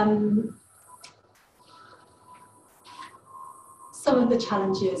some of the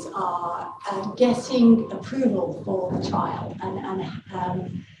challenges are getting approval for the trial and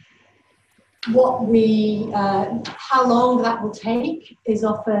how long that will take is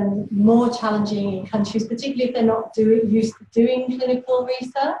often more challenging in countries, particularly if they're not used to doing clinical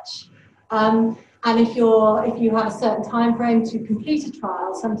research. And if you have a certain time frame to complete a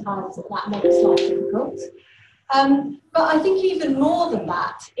trial, sometimes that makes life difficult. But I think even more than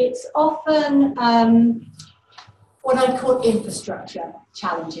that, it's often what I call infrastructure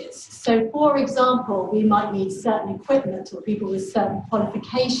challenges. So, for example, we might need certain equipment or people with certain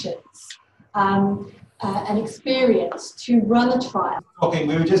qualifications and experience to run a trial. Okay,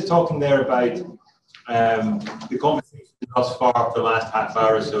 we were just talking there about the conversation thus far for the last half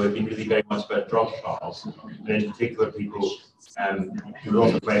hour or so has been really very much about drug trials, and in particular people. There was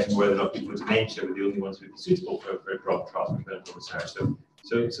also a question whether or not people with dementia were the only ones who would be suitable for drug trials for clinical research.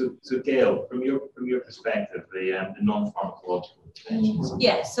 So Gail, from your perspective, the non-pharmacological interventions.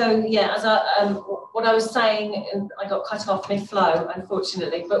 Yeah. So yeah, as what I was saying, I got cut off mid-flow,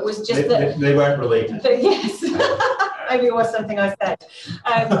 unfortunately, but was just that they weren't related. But yes, maybe it was something I said.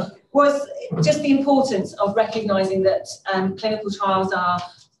 Was just the importance of recognising that clinical trials are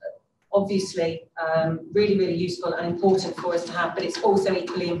obviously really, really useful and important for us to have, but it's also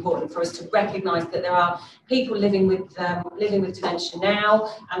equally important for us to recognise that there are people living with dementia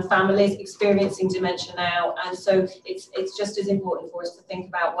now and families experiencing dementia now, and so it's just as important for us to think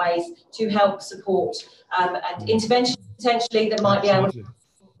about ways to help support and interventions potentially that might be able to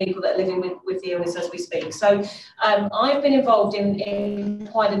people that are living with the illness as we speak. So I've been involved in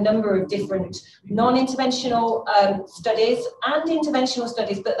quite a number of different non-interventional studies and interventional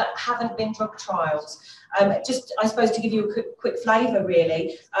studies, but that haven't been drug trials. Just, I suppose, to give you a quick flavour,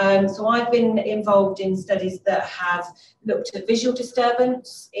 really. So I've been involved in studies that have looked at visual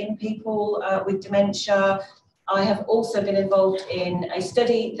disturbance in people with dementia. I have also been involved in a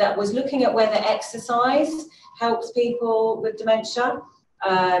study that was looking at whether exercise helps people with dementia.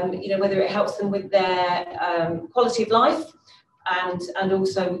 Whether it helps them with their quality of life and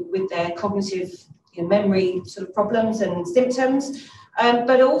also with their cognitive memory sort of problems and symptoms.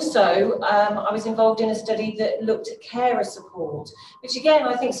 But also, I was involved in a study that looked at carer support, which again,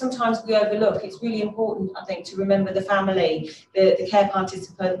 I think sometimes we overlook. It's really important, I think, to remember the family, the care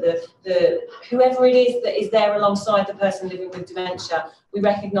participant, the whoever it is that is there alongside the person living with dementia. We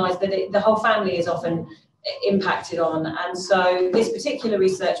recognise that the whole family is often impacted on. And so this particular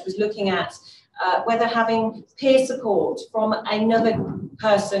research was looking at whether having peer support from another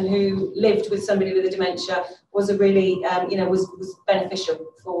person who lived with somebody with a dementia was a really, was beneficial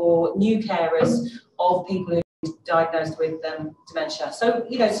for new carers of people who are diagnosed with dementia. So,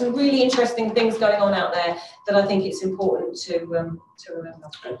 some really interesting things going on out there that I think it's important to remember.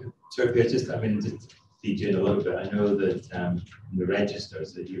 So, just feed you in a little bit. I know that in the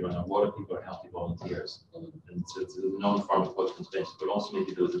registers that you run, a lot of people are healthy volunteers, and so it's the non-pharmacological interventions, but also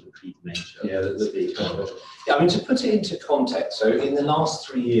maybe those at the pre-dementia. Yeah, to put it into context, so in the last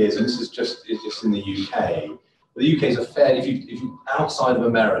 3 years, and this is just in the UK, the UK is a fairly, if you outside of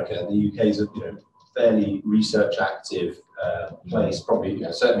America, the UK is a fairly research active place, probably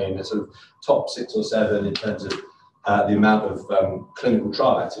certainly in the sort of top 6 or 7 in terms of the amount of clinical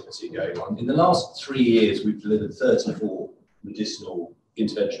trial activity going on. In the last 3 years, we've delivered 34 medicinal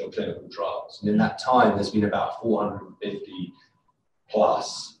interventional clinical trials. And in that time, there's been about 450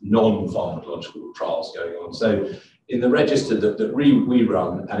 plus non-pharmacological trials going on. So in the register that we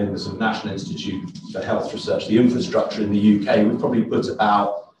run, and in the sort of National Institute for Health Research, the infrastructure in the UK, we've probably put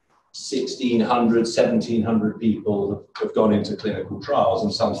about 1,600, 1,700 people have gone into clinical trials,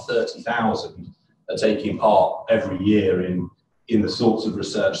 and some 30,000 are taking part every year in the sorts of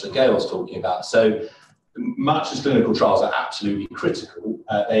research that Gail's talking about. So much as clinical trials are absolutely critical,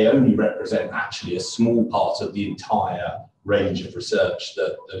 they only represent actually a small part of the entire range of research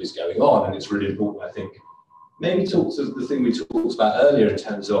that is going on. And it's really important, I think, maybe talk to the thing we talked about earlier in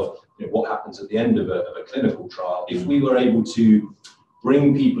terms of what happens at the end of a clinical trial. If we were able to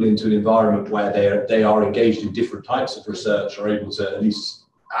bring people into an environment where they are engaged in different types of research, or able to at least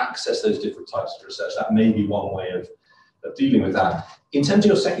access those different types of research, that may be one way of dealing with that. In terms of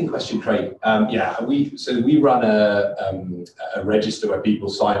your second question, Craig, we run a register where people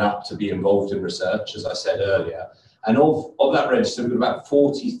sign up to be involved in research, as I said earlier. And of that register, we've got about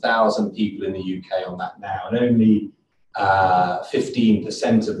 40,000 people in the UK on that now, and only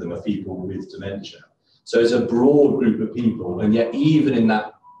 15% of them are people with dementia. So it's a broad group of people, and yet even in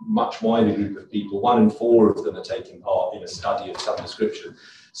that much wider group of people, 1 in 4 of them are taking part in a study of some description.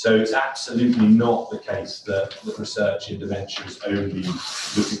 So it's absolutely not the case that research in dementia is only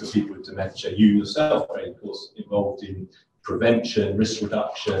looking for people with dementia. You yourself are, of course, involved in prevention, risk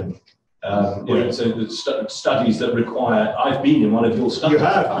reduction. So the studies that require, I've been in one of your studies. You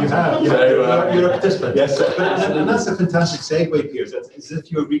have. You're a participant. Yes, and that's a fantastic segue, Piers. It's as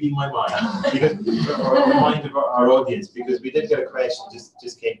if you're reading my mind, because, or the mind of our audience, because we did get a question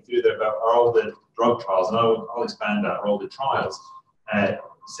just came through there about are all the drug trials, and I'll expand that, are all the trials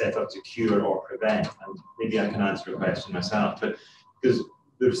set up to cure or prevent? And maybe I can answer a question myself, but because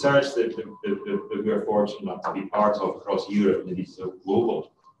the research that we're fortunate enough to be part of across Europe, maybe so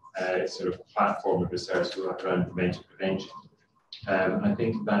global, sort of platform of research around dementia prevention. I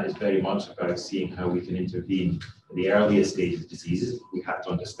think that is very much about seeing how we can intervene in the earliest stage of diseases. We have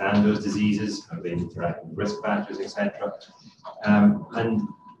to understand those diseases, how they interact with risk factors, etc. And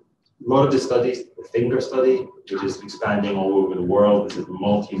a lot of the studies, the finger study, which is expanding all over the world, this is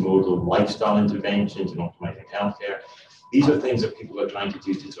multimodal lifestyle interventions and optimizing healthcare. These are things that people are trying to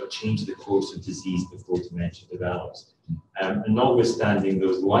do to sort of change the course of disease before dementia develops. And notwithstanding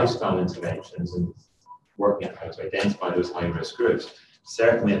those lifestyle interventions and working out how to identify those high-risk groups,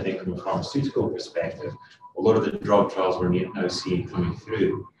 certainly I think from a pharmaceutical perspective, a lot of the drug trials we're now seeing coming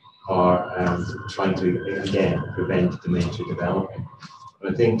through are trying to, again, prevent dementia developing.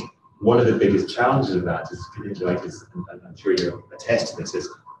 And I think one of the biggest challenges of that is, and I'm sure you're attest to this, is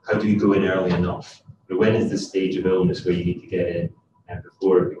how do you go in early enough? But when is the stage of illness where you need to get in and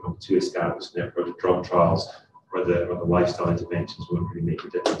before it becomes too established, and therefore the drug trials or the lifestyle interventions won't really make a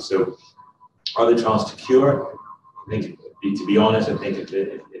difference. So are the trials to cure? I think, to be honest, I think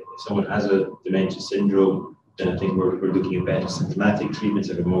if someone has a dementia syndrome, then I think we're looking at better symptomatic treatments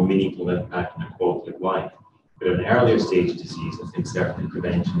that have a more meaningful impact on their quality of life. But at an earlier stage of disease, I think certainly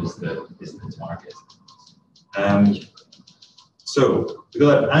prevention is the target. So, we're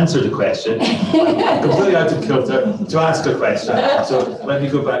going to answer the question. I'm completely out of kilter to ask a question. So, let me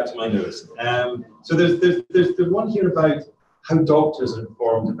go back to my notes. So, there's the one here about how doctors are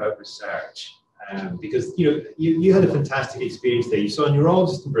informed about research. Because you had a fantastic experience there. You saw a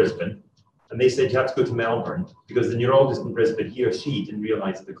neurologist in Brisbane, and they said you have to go to Melbourne because the neurologist in Brisbane, he or she didn't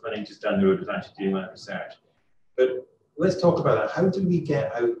realise that the clinic just down the road was actually doing that research. But let's talk about that. How do we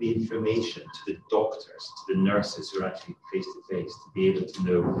get out the information to the doctors, to the nurses who are actually face to face, to be able to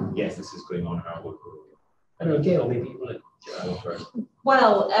know, yes, this is going on in our local area? I don't know, Gail, maybe you want to get that one first.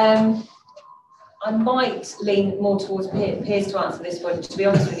 Well, I might lean more towards Piers to answer this one, to be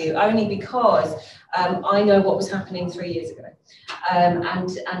honest with you, only because I know what was happening 3 years ago.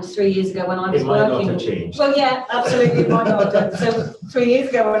 And 3 years ago when I was it might working... not have changed. Well, yeah, absolutely, it might not have. So 3 years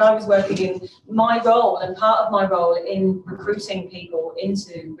ago when I was working in my role, and part of my role in recruiting people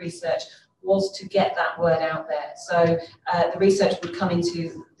into research was to get that word out there. So the research would come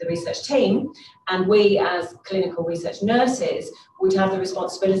into the research team, and we as clinical research nurses would have the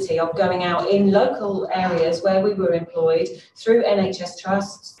responsibility of going out in local areas where we were employed through NHS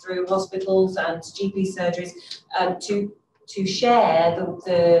trusts, through hospitals and GP surgeries, to share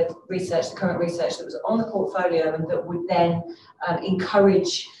the research, the current research that was on the portfolio, and that would then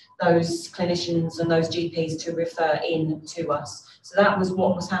encourage those clinicians and those GPs to refer in to us. So that was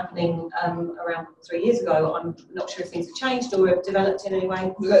what was happening around 3 years ago. I'm not sure if things have changed or have developed in any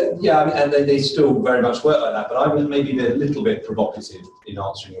way. Yeah, I mean, and they still very much work like that, but I would maybe be a little bit provocative in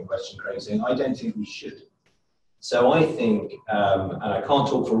answering your question, Craig, saying I don't think we should. So I think, and I can't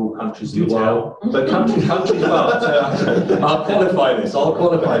talk for all countries in the world, but countries, well, I'll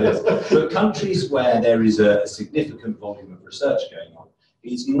qualify this, but countries where there is a significant volume of research going on,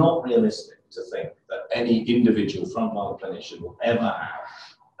 it's not realistic to think that any individual frontline clinician will ever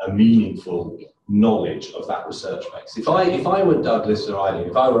have a meaningful knowledge of that research base. If I were Douglas or Eileen,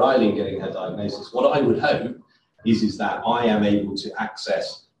 if I were Eileen getting her diagnosis, what I would hope is that I am able to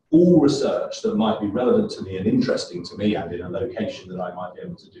access all research that might be relevant to me and interesting to me and in a location that I might be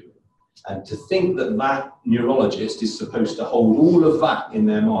able to do it. And to think that that neurologist is supposed to hold all of that in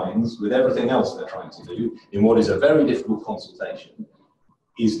their minds with everything else they're trying to do in what is a very difficult consultation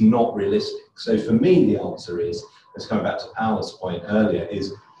is not realistic. So for me, the answer is, let's come back to Paola's point earlier,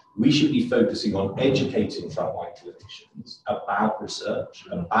 is we should be focusing on educating frontline clinicians about research,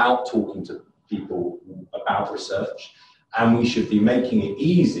 about talking to people about research, and we should be making it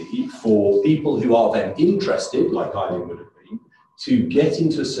easy for people who are then interested, like Eileen would have been, to get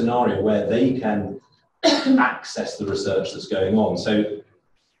into a scenario where they can access the research that's going on. So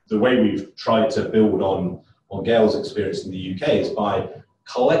the way we've tried to build on Gail's experience in the UK is by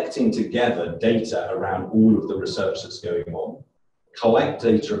collecting together data around all of the research that's going on, collect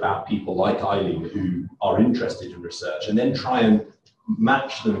data about people like Eileen who are interested in research, and then try and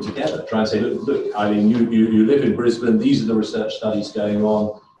match them together. Try and say, look, Eileen, you live in Brisbane, these are the research studies going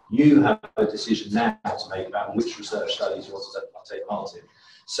on, you have a decision now to make about which research studies you want to take part in.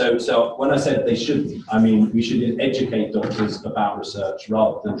 So when I said they shouldn't, I mean, we should educate doctors about research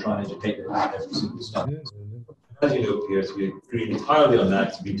rather than try and educate them about every single study. As you know, Piers, we agree entirely on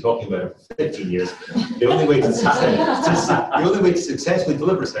that. We've been talking about it for 15 years. The only way to successfully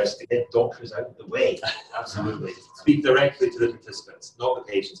deliver research is to get doctors out of the way. Absolutely. Speak directly to the participants, not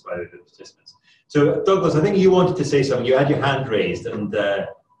the patients, but the participants. So, Douglas, I think you wanted to say something. You had your hand raised, and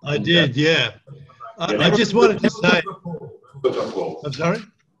I did, yeah. I just wanted to say. I'm sorry.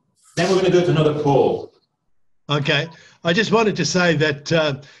 Then we're going to go to another poll. Okay, I just wanted to say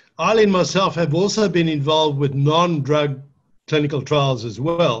that. Eileen and myself have also been involved with non-drug clinical trials as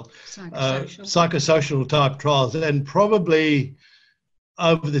well, psychosocial type trials, and probably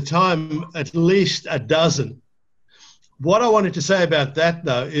over the time at least a dozen. What I wanted to say about that,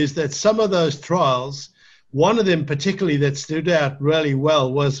 though, is that some of those trials, one of them particularly that stood out really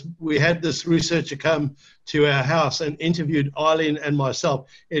well was we had this researcher come to our house and interviewed Eileen and myself.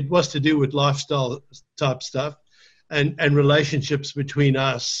 It was to do with lifestyle type stuff. And relationships between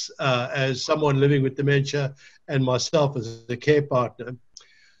us as someone living with dementia and myself as a care partner.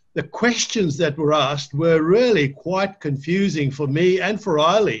 The questions that were asked were really quite confusing for me and for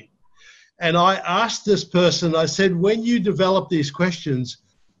Eileen. And I asked this person, I said, when you develop these questions,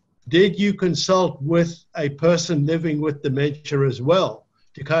 did you consult with a person living with dementia as well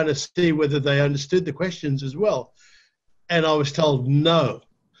to kind of see whether they understood the questions as well? And I was told no.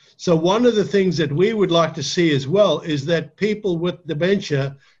 So one of the things that we would like to see as well is that people with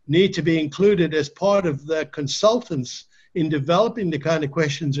dementia need to be included as part of the consultants in developing the kind of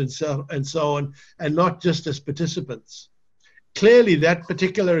questions and so on, and not just as participants. Clearly, that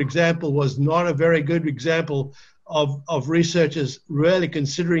particular example was not a very good example of researchers really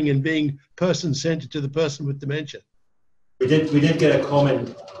considering and being person-centered to the person with dementia. We did get a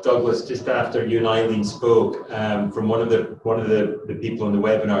comment, Douglas, just after you and Eileen spoke, from one of the people on the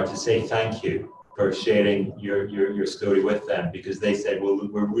webinar to say thank you for sharing your story with them, because they said, well,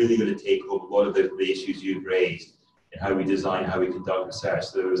 we're really going to take home a lot of the issues you've raised and how we design, how we conduct research.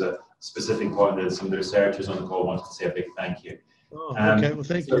 So there was a specific point that some of the researchers on the call wanted to say a big thank you. Oh, okay, well,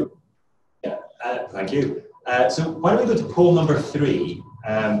 thank you. Yeah, thank you. So why don't we go to poll number 3,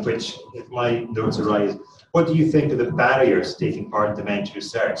 which, if my notes are right, is what do you think of the barriers to taking part in dementia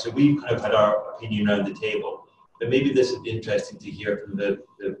research? So we've kind of had our opinion around the table, but maybe this would be interesting to hear from the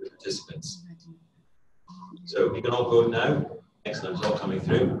participants. So we can all vote now. Excellent, it's all coming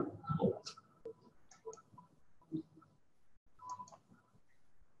through.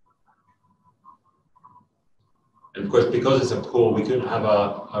 And of course, because it's a poll, we couldn't have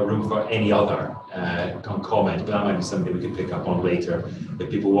a room for any other comment, but that might be something we could pick up on later. If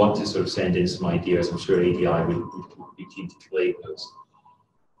people want to sort of send in some ideas, I'm sure ADI would be keen to collate those.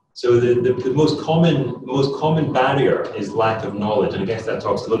 So the most common barrier is lack of knowledge, and I guess that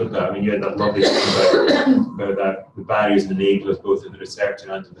talks a little bit about, I mean, you had that lovely thing about that, the barriers and enablers, both in the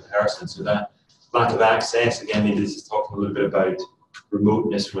researcher and in the person. So that lack of access, again, maybe this is talking a little bit about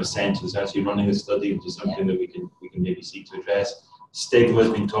remoteness from a centre that's actually running a study, which is something that we can maybe seek to address. Stigma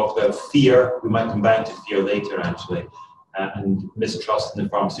has been talked about. Fear, we might come back to fear later actually, and mistrust in the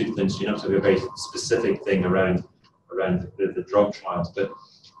pharmaceutical industry. Not to be a very specific thing around the drug trials, but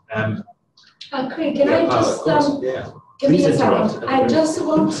Craig, can I just give me a second? I just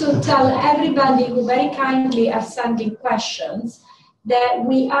want to tell everybody who very kindly are sending questions that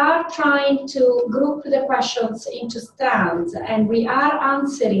we are trying to group the questions into strands, and we are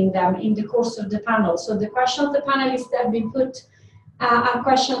answering them in the course of the panel. So the questions the panelists have been put are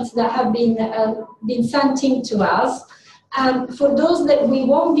questions that have been sent in to us. And for those that we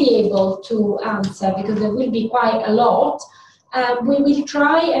won't be able to answer, because there will be quite a lot, we will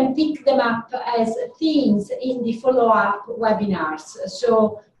try and pick them up as themes in the follow-up webinars.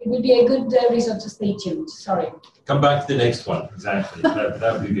 So it will be a good reason to stay tuned. Sorry. Come back to the next one. Exactly.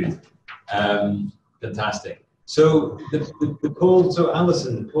 that would be good. Fantastic. So the poll. So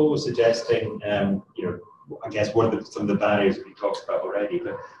Alison, the poll was suggesting, you know, I guess some of the barriers we talked about already.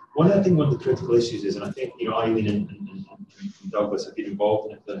 But one of the critical issues is, and I think, you know, Eileen and Douglas have been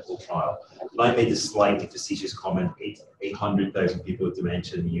involved in a clinical trial. And I made this slightly facetious comment: 800,000 people with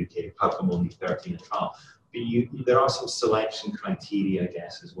dementia in the UK. How come only 13 in a trial? But there are some selection criteria, I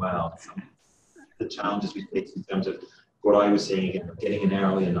guess, as well. The challenges we face in terms of what I was saying, getting in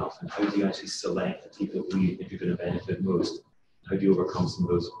early enough, and how do you actually select the people who you think are going to benefit most? How do you overcome some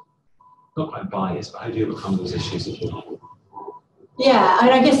of those, not quite bias, but how do you overcome those issues? Yeah, and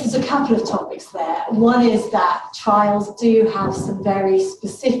I guess there's a couple of topics there. One is that trials do have some very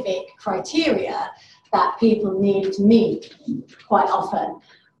specific criteria that people need to meet quite often,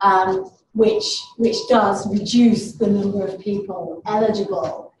 which does reduce the number of people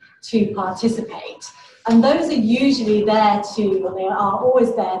eligible to participate. And those are usually there to, or they are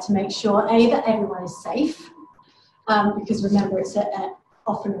always there to make sure, A, that everyone is safe, because remember, it's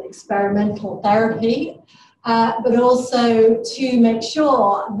often an experimental therapy, but also to make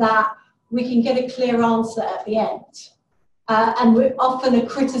sure that we can get a clear answer at the end. And often a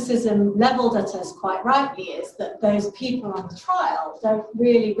criticism levelled at us, quite rightly, is that those people on the trial don't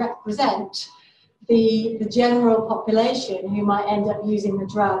really represent the general population who might end up using the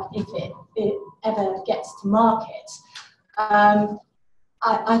drug if it ever gets to market. I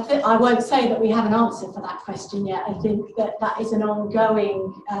won't say that we have an answer for that question yet. I think that is an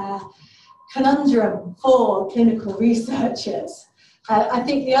ongoing conundrum for clinical researchers. I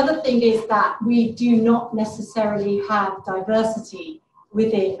think the other thing is that we do not necessarily have diversity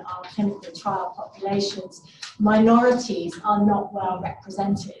within our clinical trial populations. Minorities are not well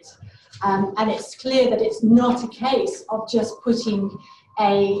represented. And it's clear that it's not a case of just putting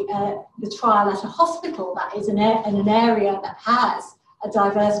the trial at a hospital that is in an area that has a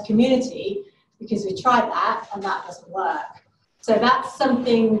diverse community, because we tried that and that doesn't work. So that's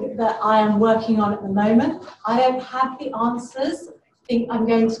something that I am working on at the moment. I don't have the answers. I think I'm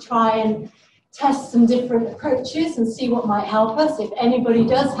going to try and test some different approaches and see what might help us. If anybody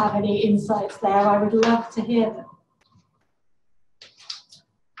does have any insights there, I would love to hear them.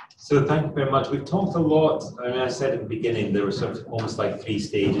 So thank you very much. We've talked a lot. I mean, I said at the beginning, there were sort of almost like 3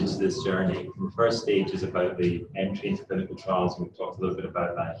 stages to this journey. The first stage is about the entry into clinical trials, and we've talked a little bit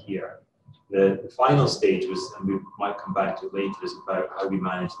about that here. The final stage was, and we might come back to it later, is about how we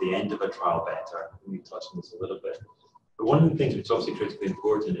manage the end of a trial better. And we've touched on this a little bit. But one of the things which is obviously critically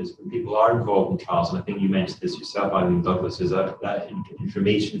important is when people are involved in trials, and I think you mentioned this yourself, Eileen Douglas, is that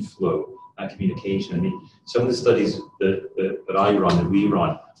information flow, that communication. I mean, some of the studies that I run, that we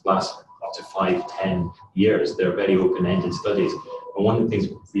run, last up to 5-10 years. They're very open-ended studies. And one of the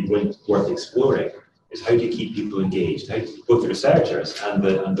things worth exploring is how do you keep people engaged, both the researchers and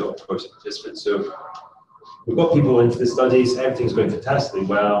of course the participants. So we've got people into the studies, everything's going fantastically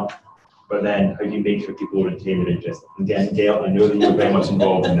well, but then how do you make sure people retain their interest? And again, Gail, I know that you're very much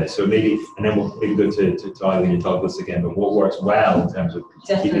involved in this, so maybe, and then we'll maybe go to Eileen and Douglas again, but what works well in terms of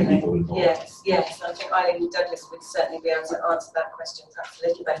keeping people involved? Yes, I think Eileen and Douglas would certainly be able to answer that question perhaps a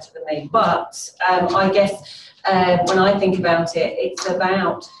little better than me. But I guess when I think about it, it's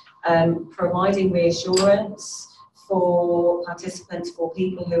about providing reassurance for participants, for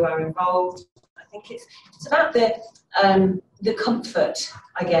people who are involved. I think it's about the comfort,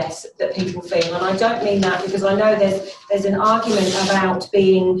 I guess, that people feel. And I don't mean that because I know there's an argument about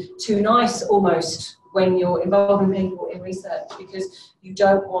being too nice almost when you're involving people in research, because you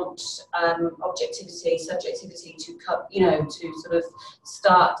don't want objectivity, subjectivity to sort of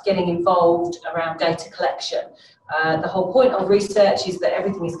start getting involved around data collection. The whole point of research is that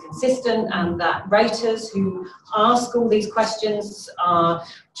everything is consistent and that raters who ask all these questions are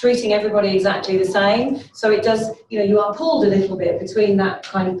treating everybody exactly the same. So it does, you are pulled a little bit between that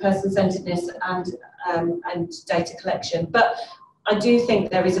kind of person-centeredness and data collection. But I do think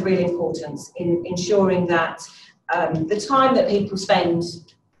there is a real importance in ensuring that the time that people spend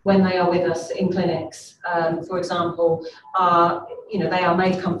when they are with us in clinics, for example, they are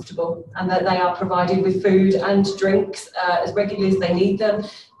made comfortable and that they are provided with food and drinks as regularly as they need them,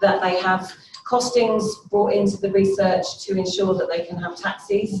 that they have costings brought into the research to ensure that they can have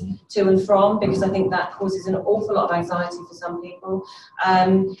taxis to and from, because I think that causes an awful lot of anxiety for some people.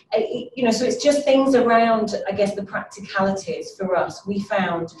 So it's just things around, I guess, the practicalities for us. We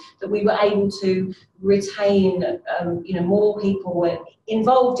found that we were able to retain, more people were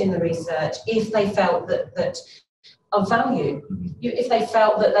involved in the research if they felt that of value, if they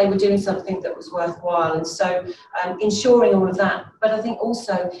felt that they were doing something that was worthwhile. And so ensuring all of that. But I think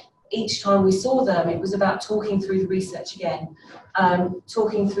also each time we saw them, it was about talking through the research again,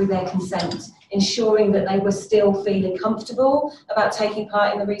 talking through their consent, ensuring that they were still feeling comfortable about taking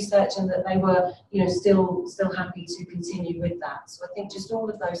part in the research and that they were, still happy to continue with that. So I think just all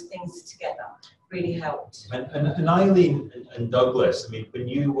of those things together really helped. And Eileen and Douglas, I mean,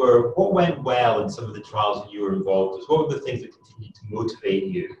 what went well in some of the trials that you were involved with? What were the things that continued to motivate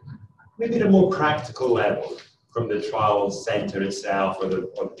you, maybe at a more practical level, from the trial centre itself or the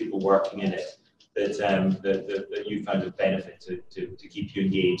people working in it, that you found a benefit to keep you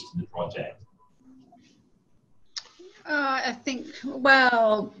engaged in the project? I think,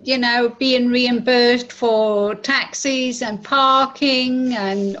 being reimbursed for taxis and parking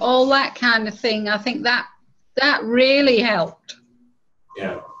and all that kind of thing, I think that really helped.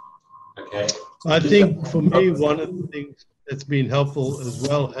 Yeah. Okay. I think for me, one of the things that's been helpful as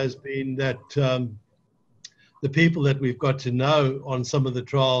well has been that the people that we've got to know on some of the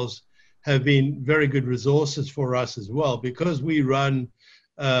trials have been very good resources for us as well, because we run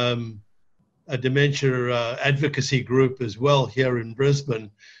a dementia advocacy group as well here in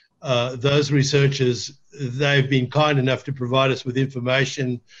Brisbane. Those researchers, they've been kind enough to provide us with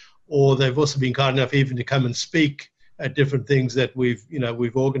information, or they've also been kind enough even to come and speak at different things that we've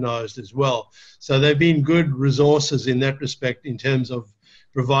organised as well. So they've been good resources in that respect in terms of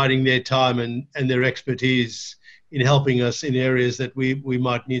providing their time and their expertise in helping us in areas that we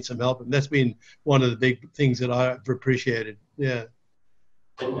might need some help. And that's been one of the big things that I've appreciated. Yeah.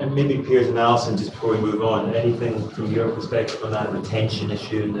 And maybe Piers and Alison, just before we move on, anything from your perspective on that retention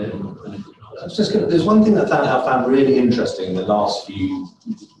issue? There's one thing that I found really interesting in the last few,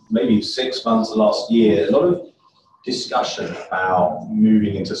 maybe 6 months, the last year, a lot of discussion about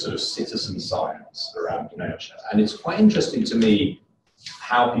moving into sort of citizen science around dementia. And it's quite interesting to me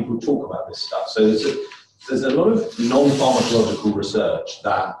how people talk about this stuff. So there's a lot of non-pharmacological research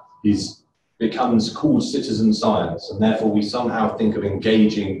that becomes called citizen science, and therefore we somehow think of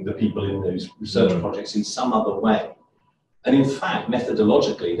engaging the people in those research projects in some other way. And in fact,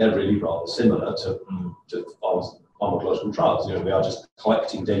 methodologically, they're really rather similar to pharmacological trials. We are just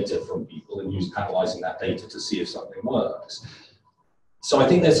collecting data from people and analysing that data to see if something works. So I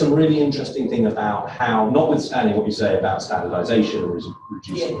think there's some really interesting thing about how, notwithstanding what you say about standardisation or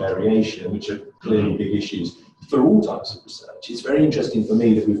reducing variation, which are clearly big issues for all types of research, it's very interesting for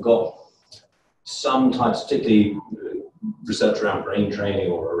me that we've got some types, particularly research around brain training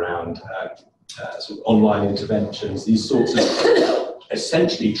or around sort of online interventions, these sorts of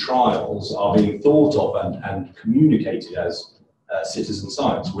essentially trials are being thought of and communicated as citizen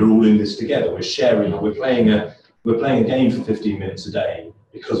science. We're all in this together, we're sharing, we're playing a game for 15 minutes a day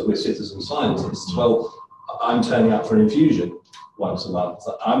because we're citizen scientists. Well, I'm turning up for an infusion once a month.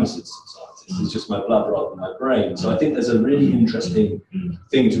 I'm a citizen scientist. It's just my blood rather than my brain. So I think there's a really interesting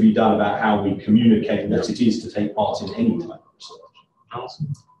thing to be done about how we communicate what it is to take part in any type of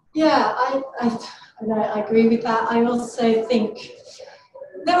research. Yeah, I agree with that. I also think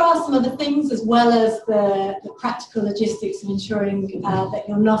there are some other things as well as the practical logistics of ensuring that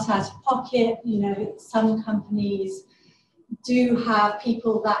you're not out of pocket. You know, some companies do have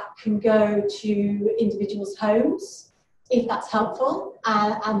people that can go to individuals' homes, if that's helpful,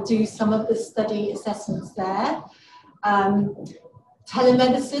 and do some of the study assessments there.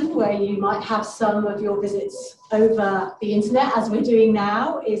 Telemedicine, where you might have some of your visits over the internet, as we're doing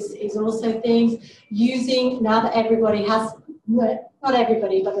now, is also things. Using, now that everybody has, not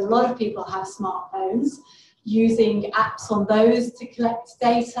everybody, but a lot of people have smartphones, using apps on those to collect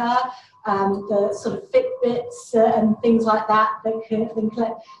data, the sort of Fitbits and things like that can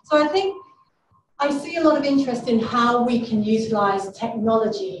collect. So I think I see a lot of interest in how we can utilise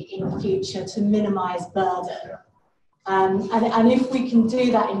technology in the future to minimise burden. And if we can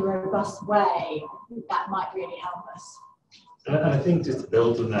do that in a robust way, that might really help us. And I think just to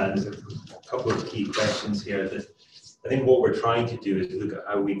build on that, there's a couple of key questions here. That I think what we're trying to do is look at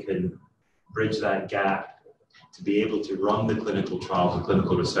how we can bridge that gap to be able to run the clinical trials and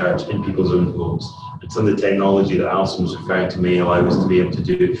clinical research in people's own homes. And some of the technology that Alison was referring to may allow us to be able to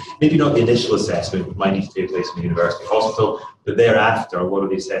do, maybe not the initial assessment, which might need to take place in a university hospital, but thereafter, a lot of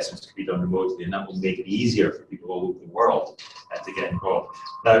the assessments can be done remotely, and that will make it easier for people all over the world to get involved.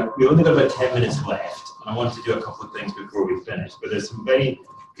 Now, we've only got about 10 minutes left, and I want to do a couple of things before we finish, but there's some very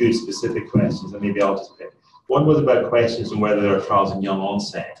good specific questions, and maybe I'll just pick. One was about questions on whether there are trials in young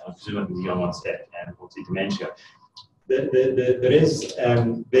onset. I presume it was young onset dementia. There is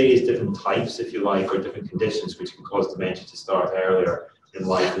various different types, if you like, or different conditions which can cause dementia to start earlier in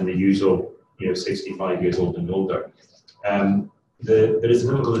life than the usual, 65 years old and older. There is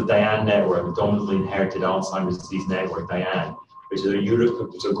something called the DIAN network, the Dominantly Inherited Alzheimer's Disease Network, DIAN, which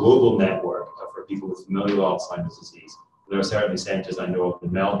is a global network for people with familial Alzheimer's disease. There are certainly centres I know of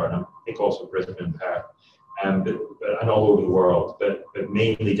in Melbourne, I think also Brisbane and Perth. And all over the world, but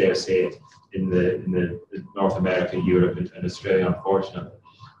mainly, dare I say it, in the North America, Europe, and Australia, unfortunately.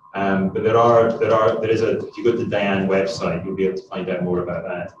 But if you go to the DIAN website, you'll be able to find out more about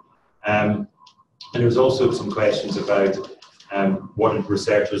that. And there was also some questions about what a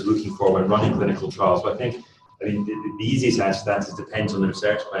researcher is looking for when running clinical trials. But the easiest answer to that is it depends on the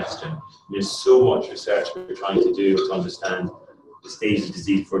research question. There's so much research we're trying to do to understand the stage of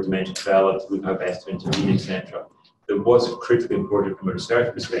disease before dementia develops, look how best to intervene, etc. But what's critically important from a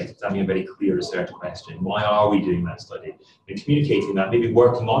research perspective is having a very clear research question. Why are we doing that study? And communicating that, maybe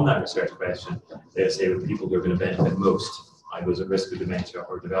working on that research question, let's say, with people who are going to benefit most, either those at risk of dementia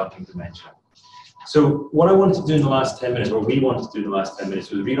or developing dementia. So what I wanted to do in the last 10 minutes, or we wanted to do in the last 10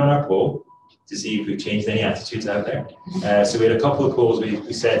 minutes, was read on our poll to see if we've changed any attitudes out there. So we had a couple of polls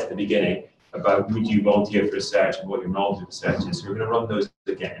we said at the beginning about would you volunteer for research and what your knowledge of research is. So we're going to run those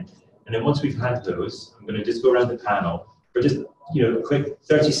again. And then once we've had those, I'm going to just go around the panel for just a quick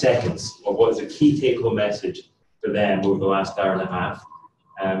 30 seconds of what is a key take-home message for them over the last hour and a half.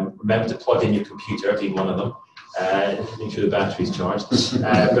 Remember to plug in your computer, being one of them. Make sure the battery's charged. But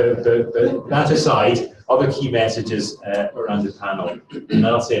that aside, other key messages around the panel. And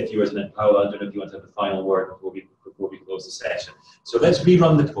I'll say a few words, and then Paula, I don't know if you want to have the final word before we close the session. So let's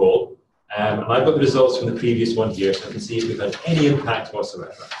rerun the poll. And I've got the results from the previous one here, so I can see if we've had any impact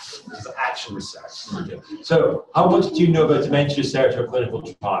whatsoever. This is action research. Okay. So, how much do you know about dementia research or clinical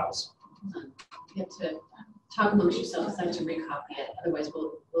trials? You have to talk amongst yourselves, then to recopy it. Otherwise,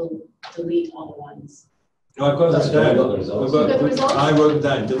 we'll delete all the ones. No, I've got them down. Got the results. I wrote them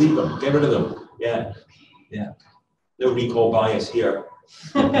down. Delete them. Get rid of them. Yeah. No recall bias here.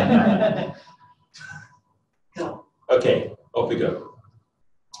 Go. Okay, off we go.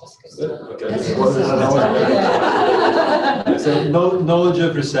 Okay. So knowledge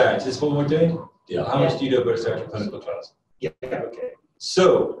of research, is this what we're doing? Yeah. How much do you know about research and clinical trials? Yeah, okay.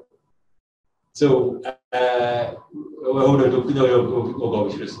 So hold on, no,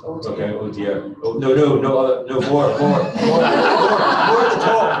 we should just, okay, oh dear. Oh, no, more at the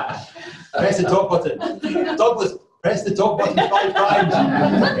top. Press the top button. Douglas, press the top button 5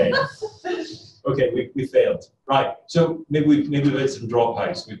 times. Okay, we failed. Right, so maybe we've had some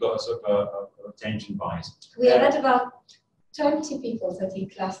dropouts. We've got a sort of a attention bias. We had about 20 people that in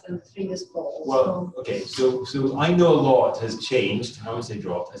class than the previous polls. Well, okay, so I know a lot has changed. I won't say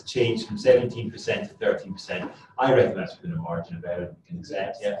dropped. Has changed from 17% to 13%. I reckon that's within a margin of error we can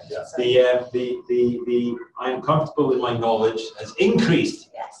accept. Yeah. The I'm comfortable in my knowledge has increased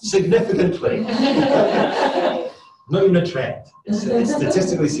significantly. Not even a trend. It's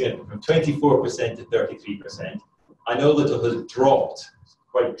statistically significant from 24% to 33%. I know that it has dropped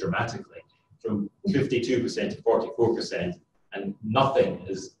quite dramatically from 52% to 44%, and nothing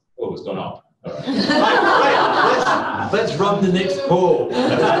has, it's gone up. Right, let's run the next poll.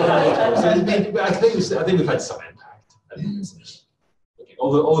 So I think we've had some impact. Okay,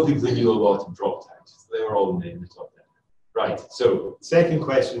 all the people who knew a lot have dropped out. So they were all in the top 10. Right, so second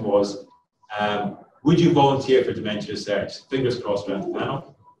question was, would you volunteer for dementia research? Fingers crossed around the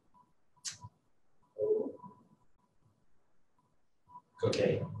panel.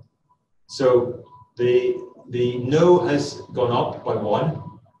 Okay, so the no has gone up by 1.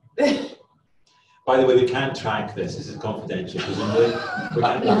 By the way, we can't track this. This is confidential. We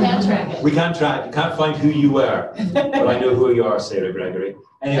can't track it. We can't track. You can't find who you were. But I know who you are, Sarah Gregory.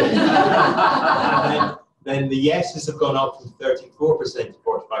 Anyway, then the yeses have gone up from 34% to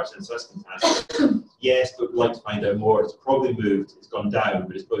 45%. So that's fantastic. Yes, but we'd like to find out more. It's probably moved. It's gone down,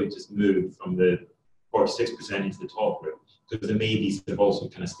 but it's probably just moved from the 46% into the top group. Because the maybes have also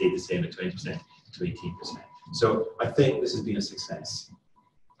kind of stayed the same at 20% to 18%. So I think this has been a success.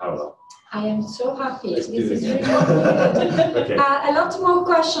 Paola. I am so happy. Let's This do is it really again. good. Okay. A lot more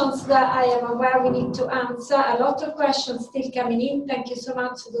questions that I am aware we need to answer. A lot of questions still coming in. Thank you so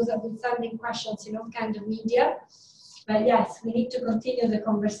much to those who have been sending questions in all kinds of media. But yes, we need to continue the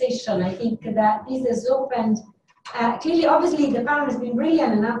conversation. I think that this has opened, clearly, obviously, the panel has been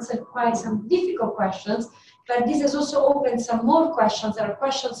brilliant and answered quite some difficult questions, but this has also opened some more questions. There are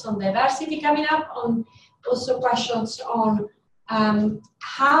questions on diversity coming up, also questions on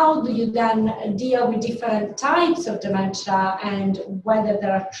how do you then deal with different types of dementia and whether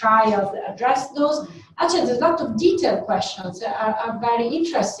there are trials that address those. Actually, there's a lot of detailed questions that are very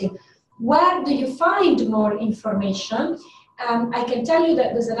interesting. Where do you find more information? I can tell you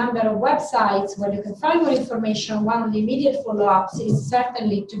that there's a number of websites where you can find more information. One of the immediate follow-ups is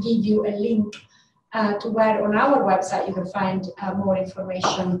certainly to give you a link to where on our website you can find more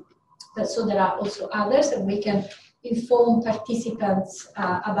information. So there are also others, and we can inform participants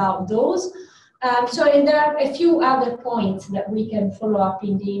about those. And there are a few other points that we can follow up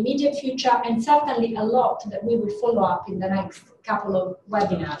in the immediate future, and certainly a lot that we will follow up in the next couple of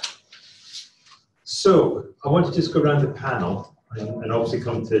webinars. So I want to just go around the panel and obviously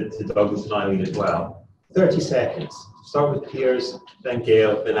come to Douglas and Eileen as well. 30 seconds. Start with Piers, then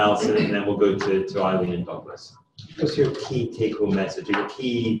Gail, then Alison, and then we'll go to Eileen and Douglas. What's your key take-home message, your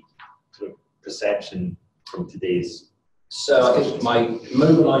key sort of perception from today's? So I think my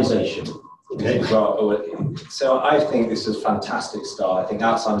mobilisation. Okay. So I think this is a fantastic start. I think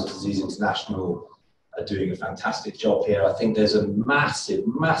Alzheimer's Disease International are doing a fantastic job here. I think there's a massive,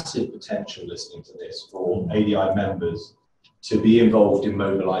 massive potential listening to this for ADI members to be involved in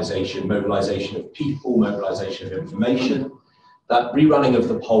mobilisation of people, mobilisation of information. That rerunning of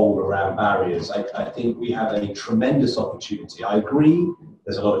the poll around barriers, I think we have a tremendous opportunity. I agree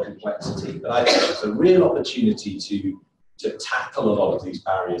there's a lot of complexity, but I think there's a real opportunity to tackle a lot of these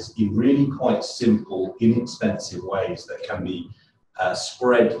barriers in really quite simple, inexpensive ways that can be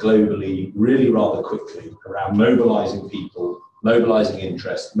spread globally really rather quickly around mobilising people, mobilising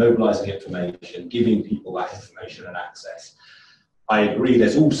interest, mobilising information, giving people that information and access. I agree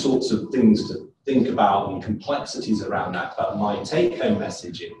there's all sorts of things to think about and complexities around that, but my take-home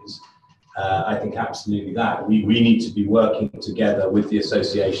message is, I think absolutely that. We need to be working together with the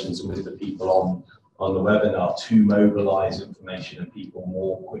associations and with the people on the webinar to mobilise information and people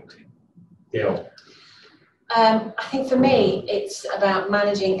more quickly. Gail. I think for me, it's about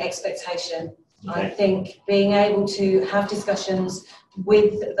managing expectation. Okay. I think being able to have discussions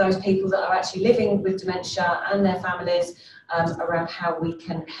with those people that are actually living with dementia and their families around how we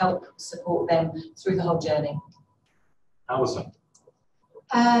can help support them through the whole journey. Alison.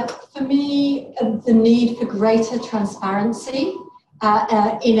 For me, the need for greater transparency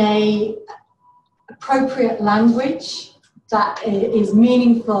in a appropriate language that is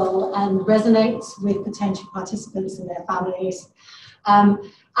meaningful and resonates with potential participants and their families.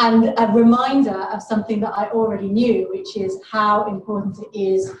 And a reminder of something that I already knew, which is how important it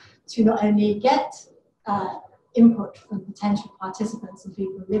is to not only get input from potential participants and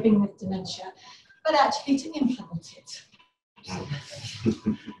people living with dementia, but actually to implement it.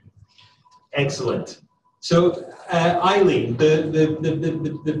 Excellent. So, Eileen,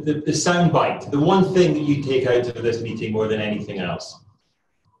 the soundbite, the one thing that you take out of this meeting more than anything else?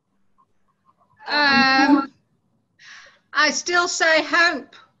 I still say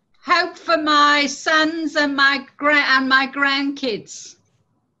hope. Hope for my sons and my grandkids.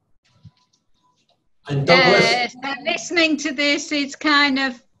 And Douglas? Listening to this, it's kind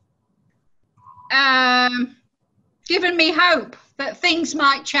of given me hope that things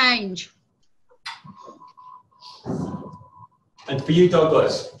might change. And for you,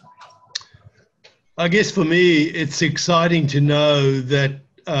 Douglas? I guess for me, it's exciting to know that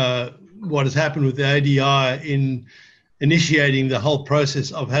what has happened with the ADI in initiating the whole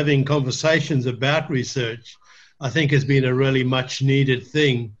process of having conversations about research, I think has been a really much needed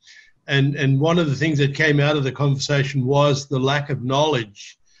thing. And one of the things that came out of the conversation was the lack of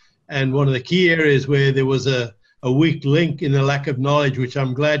knowledge. And one of the key areas where there was a weak link in the lack of knowledge, which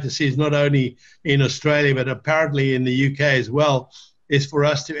I'm glad to see is not only in Australia, but apparently in the UK as well, is for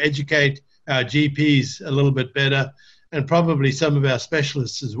us to educate our GPs a little bit better, and probably some of our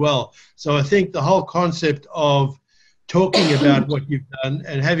specialists as well. So I think the whole concept of talking about what you've done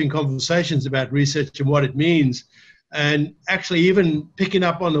and having conversations about research and what it means, and actually even picking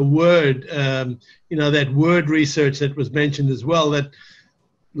up on the word, that word research that was mentioned as well, that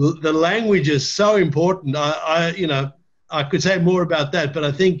the language is so important. I could say more about that, but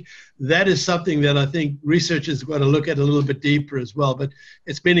I think that is something that I think researchers have got to look at a little bit deeper as well. But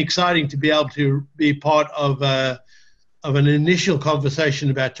it's been exciting to be able to be part of an initial conversation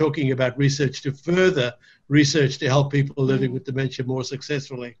about talking about research to further research to help people living with dementia more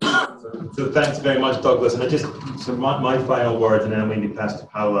successfully. So thanks very much, Douglas. And my final word, and then I'll maybe pass to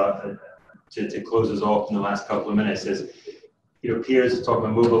Paula to close us off in the last couple of minutes, is, peers are talking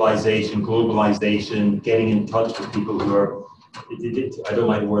about mobilization, globalization, getting in touch with people who are, I don't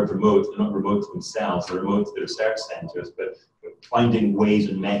like the word remote, they're not remote to themselves, they're remote to the research centres, but finding ways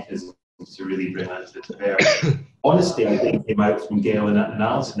and mechanisms to really bring that to bear. Honesty, I think, came out from Gail and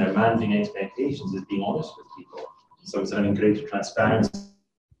Alison. Now, managing expectations is being honest with people. So it's having greater transparency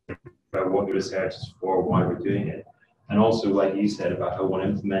about what the research is for, why we're doing it. And also, like you said, about how one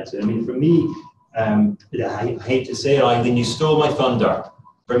implements it. I mean, for me, I hate to say it, Eileen, you stole my thunder.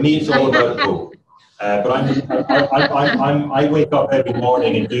 For me, it's all about hope. But I wake up every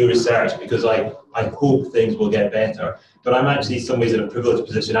morning and do research because I hope things will get better. But I'm actually in some ways in a privileged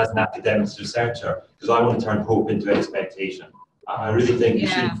position as an academic researcher because I want to turn hope into expectation. I really think we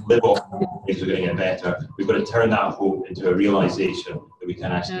shouldn't live off hope things are going to get better. We've got to turn that hope into a realization that we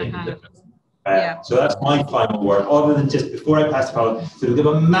can actually make a difference. So that's my final word. Other than just before I pass to Paul, to give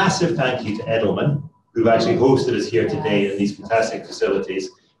a massive thank you to Edelman, who've actually hosted us here today in these fantastic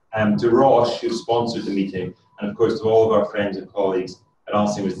facilities, to Roche, who sponsored the meeting, and of course to all of our friends and colleagues at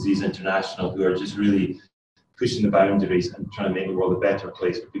Alzheimer's Disease International, who are just really pushing the boundaries and trying to make the world a better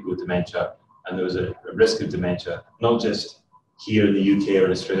place for people with dementia. And there was a risk of dementia, not just here in the UK or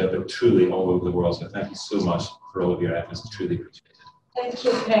in Australia, but truly all over the world. So thank you so much for all of your efforts. Truly appreciate it. Thank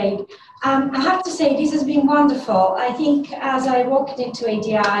you, Craig. I have to say, this has been wonderful. I think as I walked into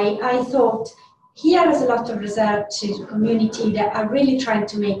ADI, I thought, here is a lot of research community that are really trying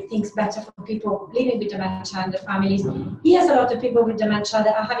to make things better for people living with dementia and their families. Here's a lot of people with dementia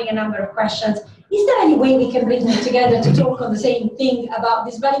that are having a number of questions. Is there any way we can bring them together to talk on the same thing about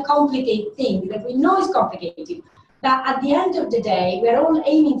this very complicated thing that we know is complicated? But at the end of the day, we're all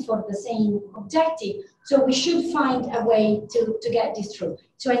aiming for the same objective. So we should find a way to get this through.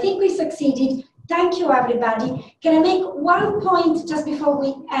 So I think we succeeded. Thank you, everybody. Can I make one point just before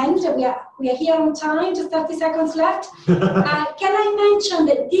we end? We are here on time, just 30 seconds left. Can I mention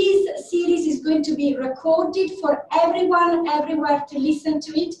that this series is going to be recorded for everyone, everywhere to listen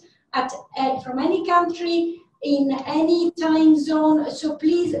to it from any country, in any time zone. So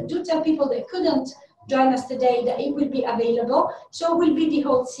please do tell people that couldn't join us today that it will be available. So it will be the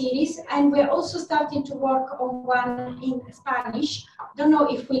whole series. And we're also starting to work on one in Spanish. Don't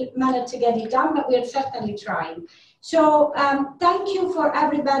know if we manage to get it done, but we're certainly trying. So thank you for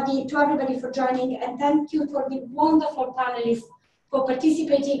everybody for joining, and thank you for the wonderful panelists for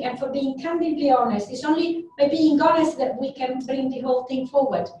participating and for being candidly honest. It's only by being honest that we can bring the whole thing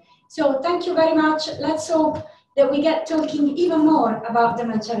forward. So thank you very much. Let's hope that we get talking even more about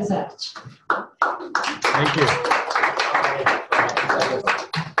dementia research. Thank you.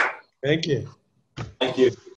 Thank you. Thank you.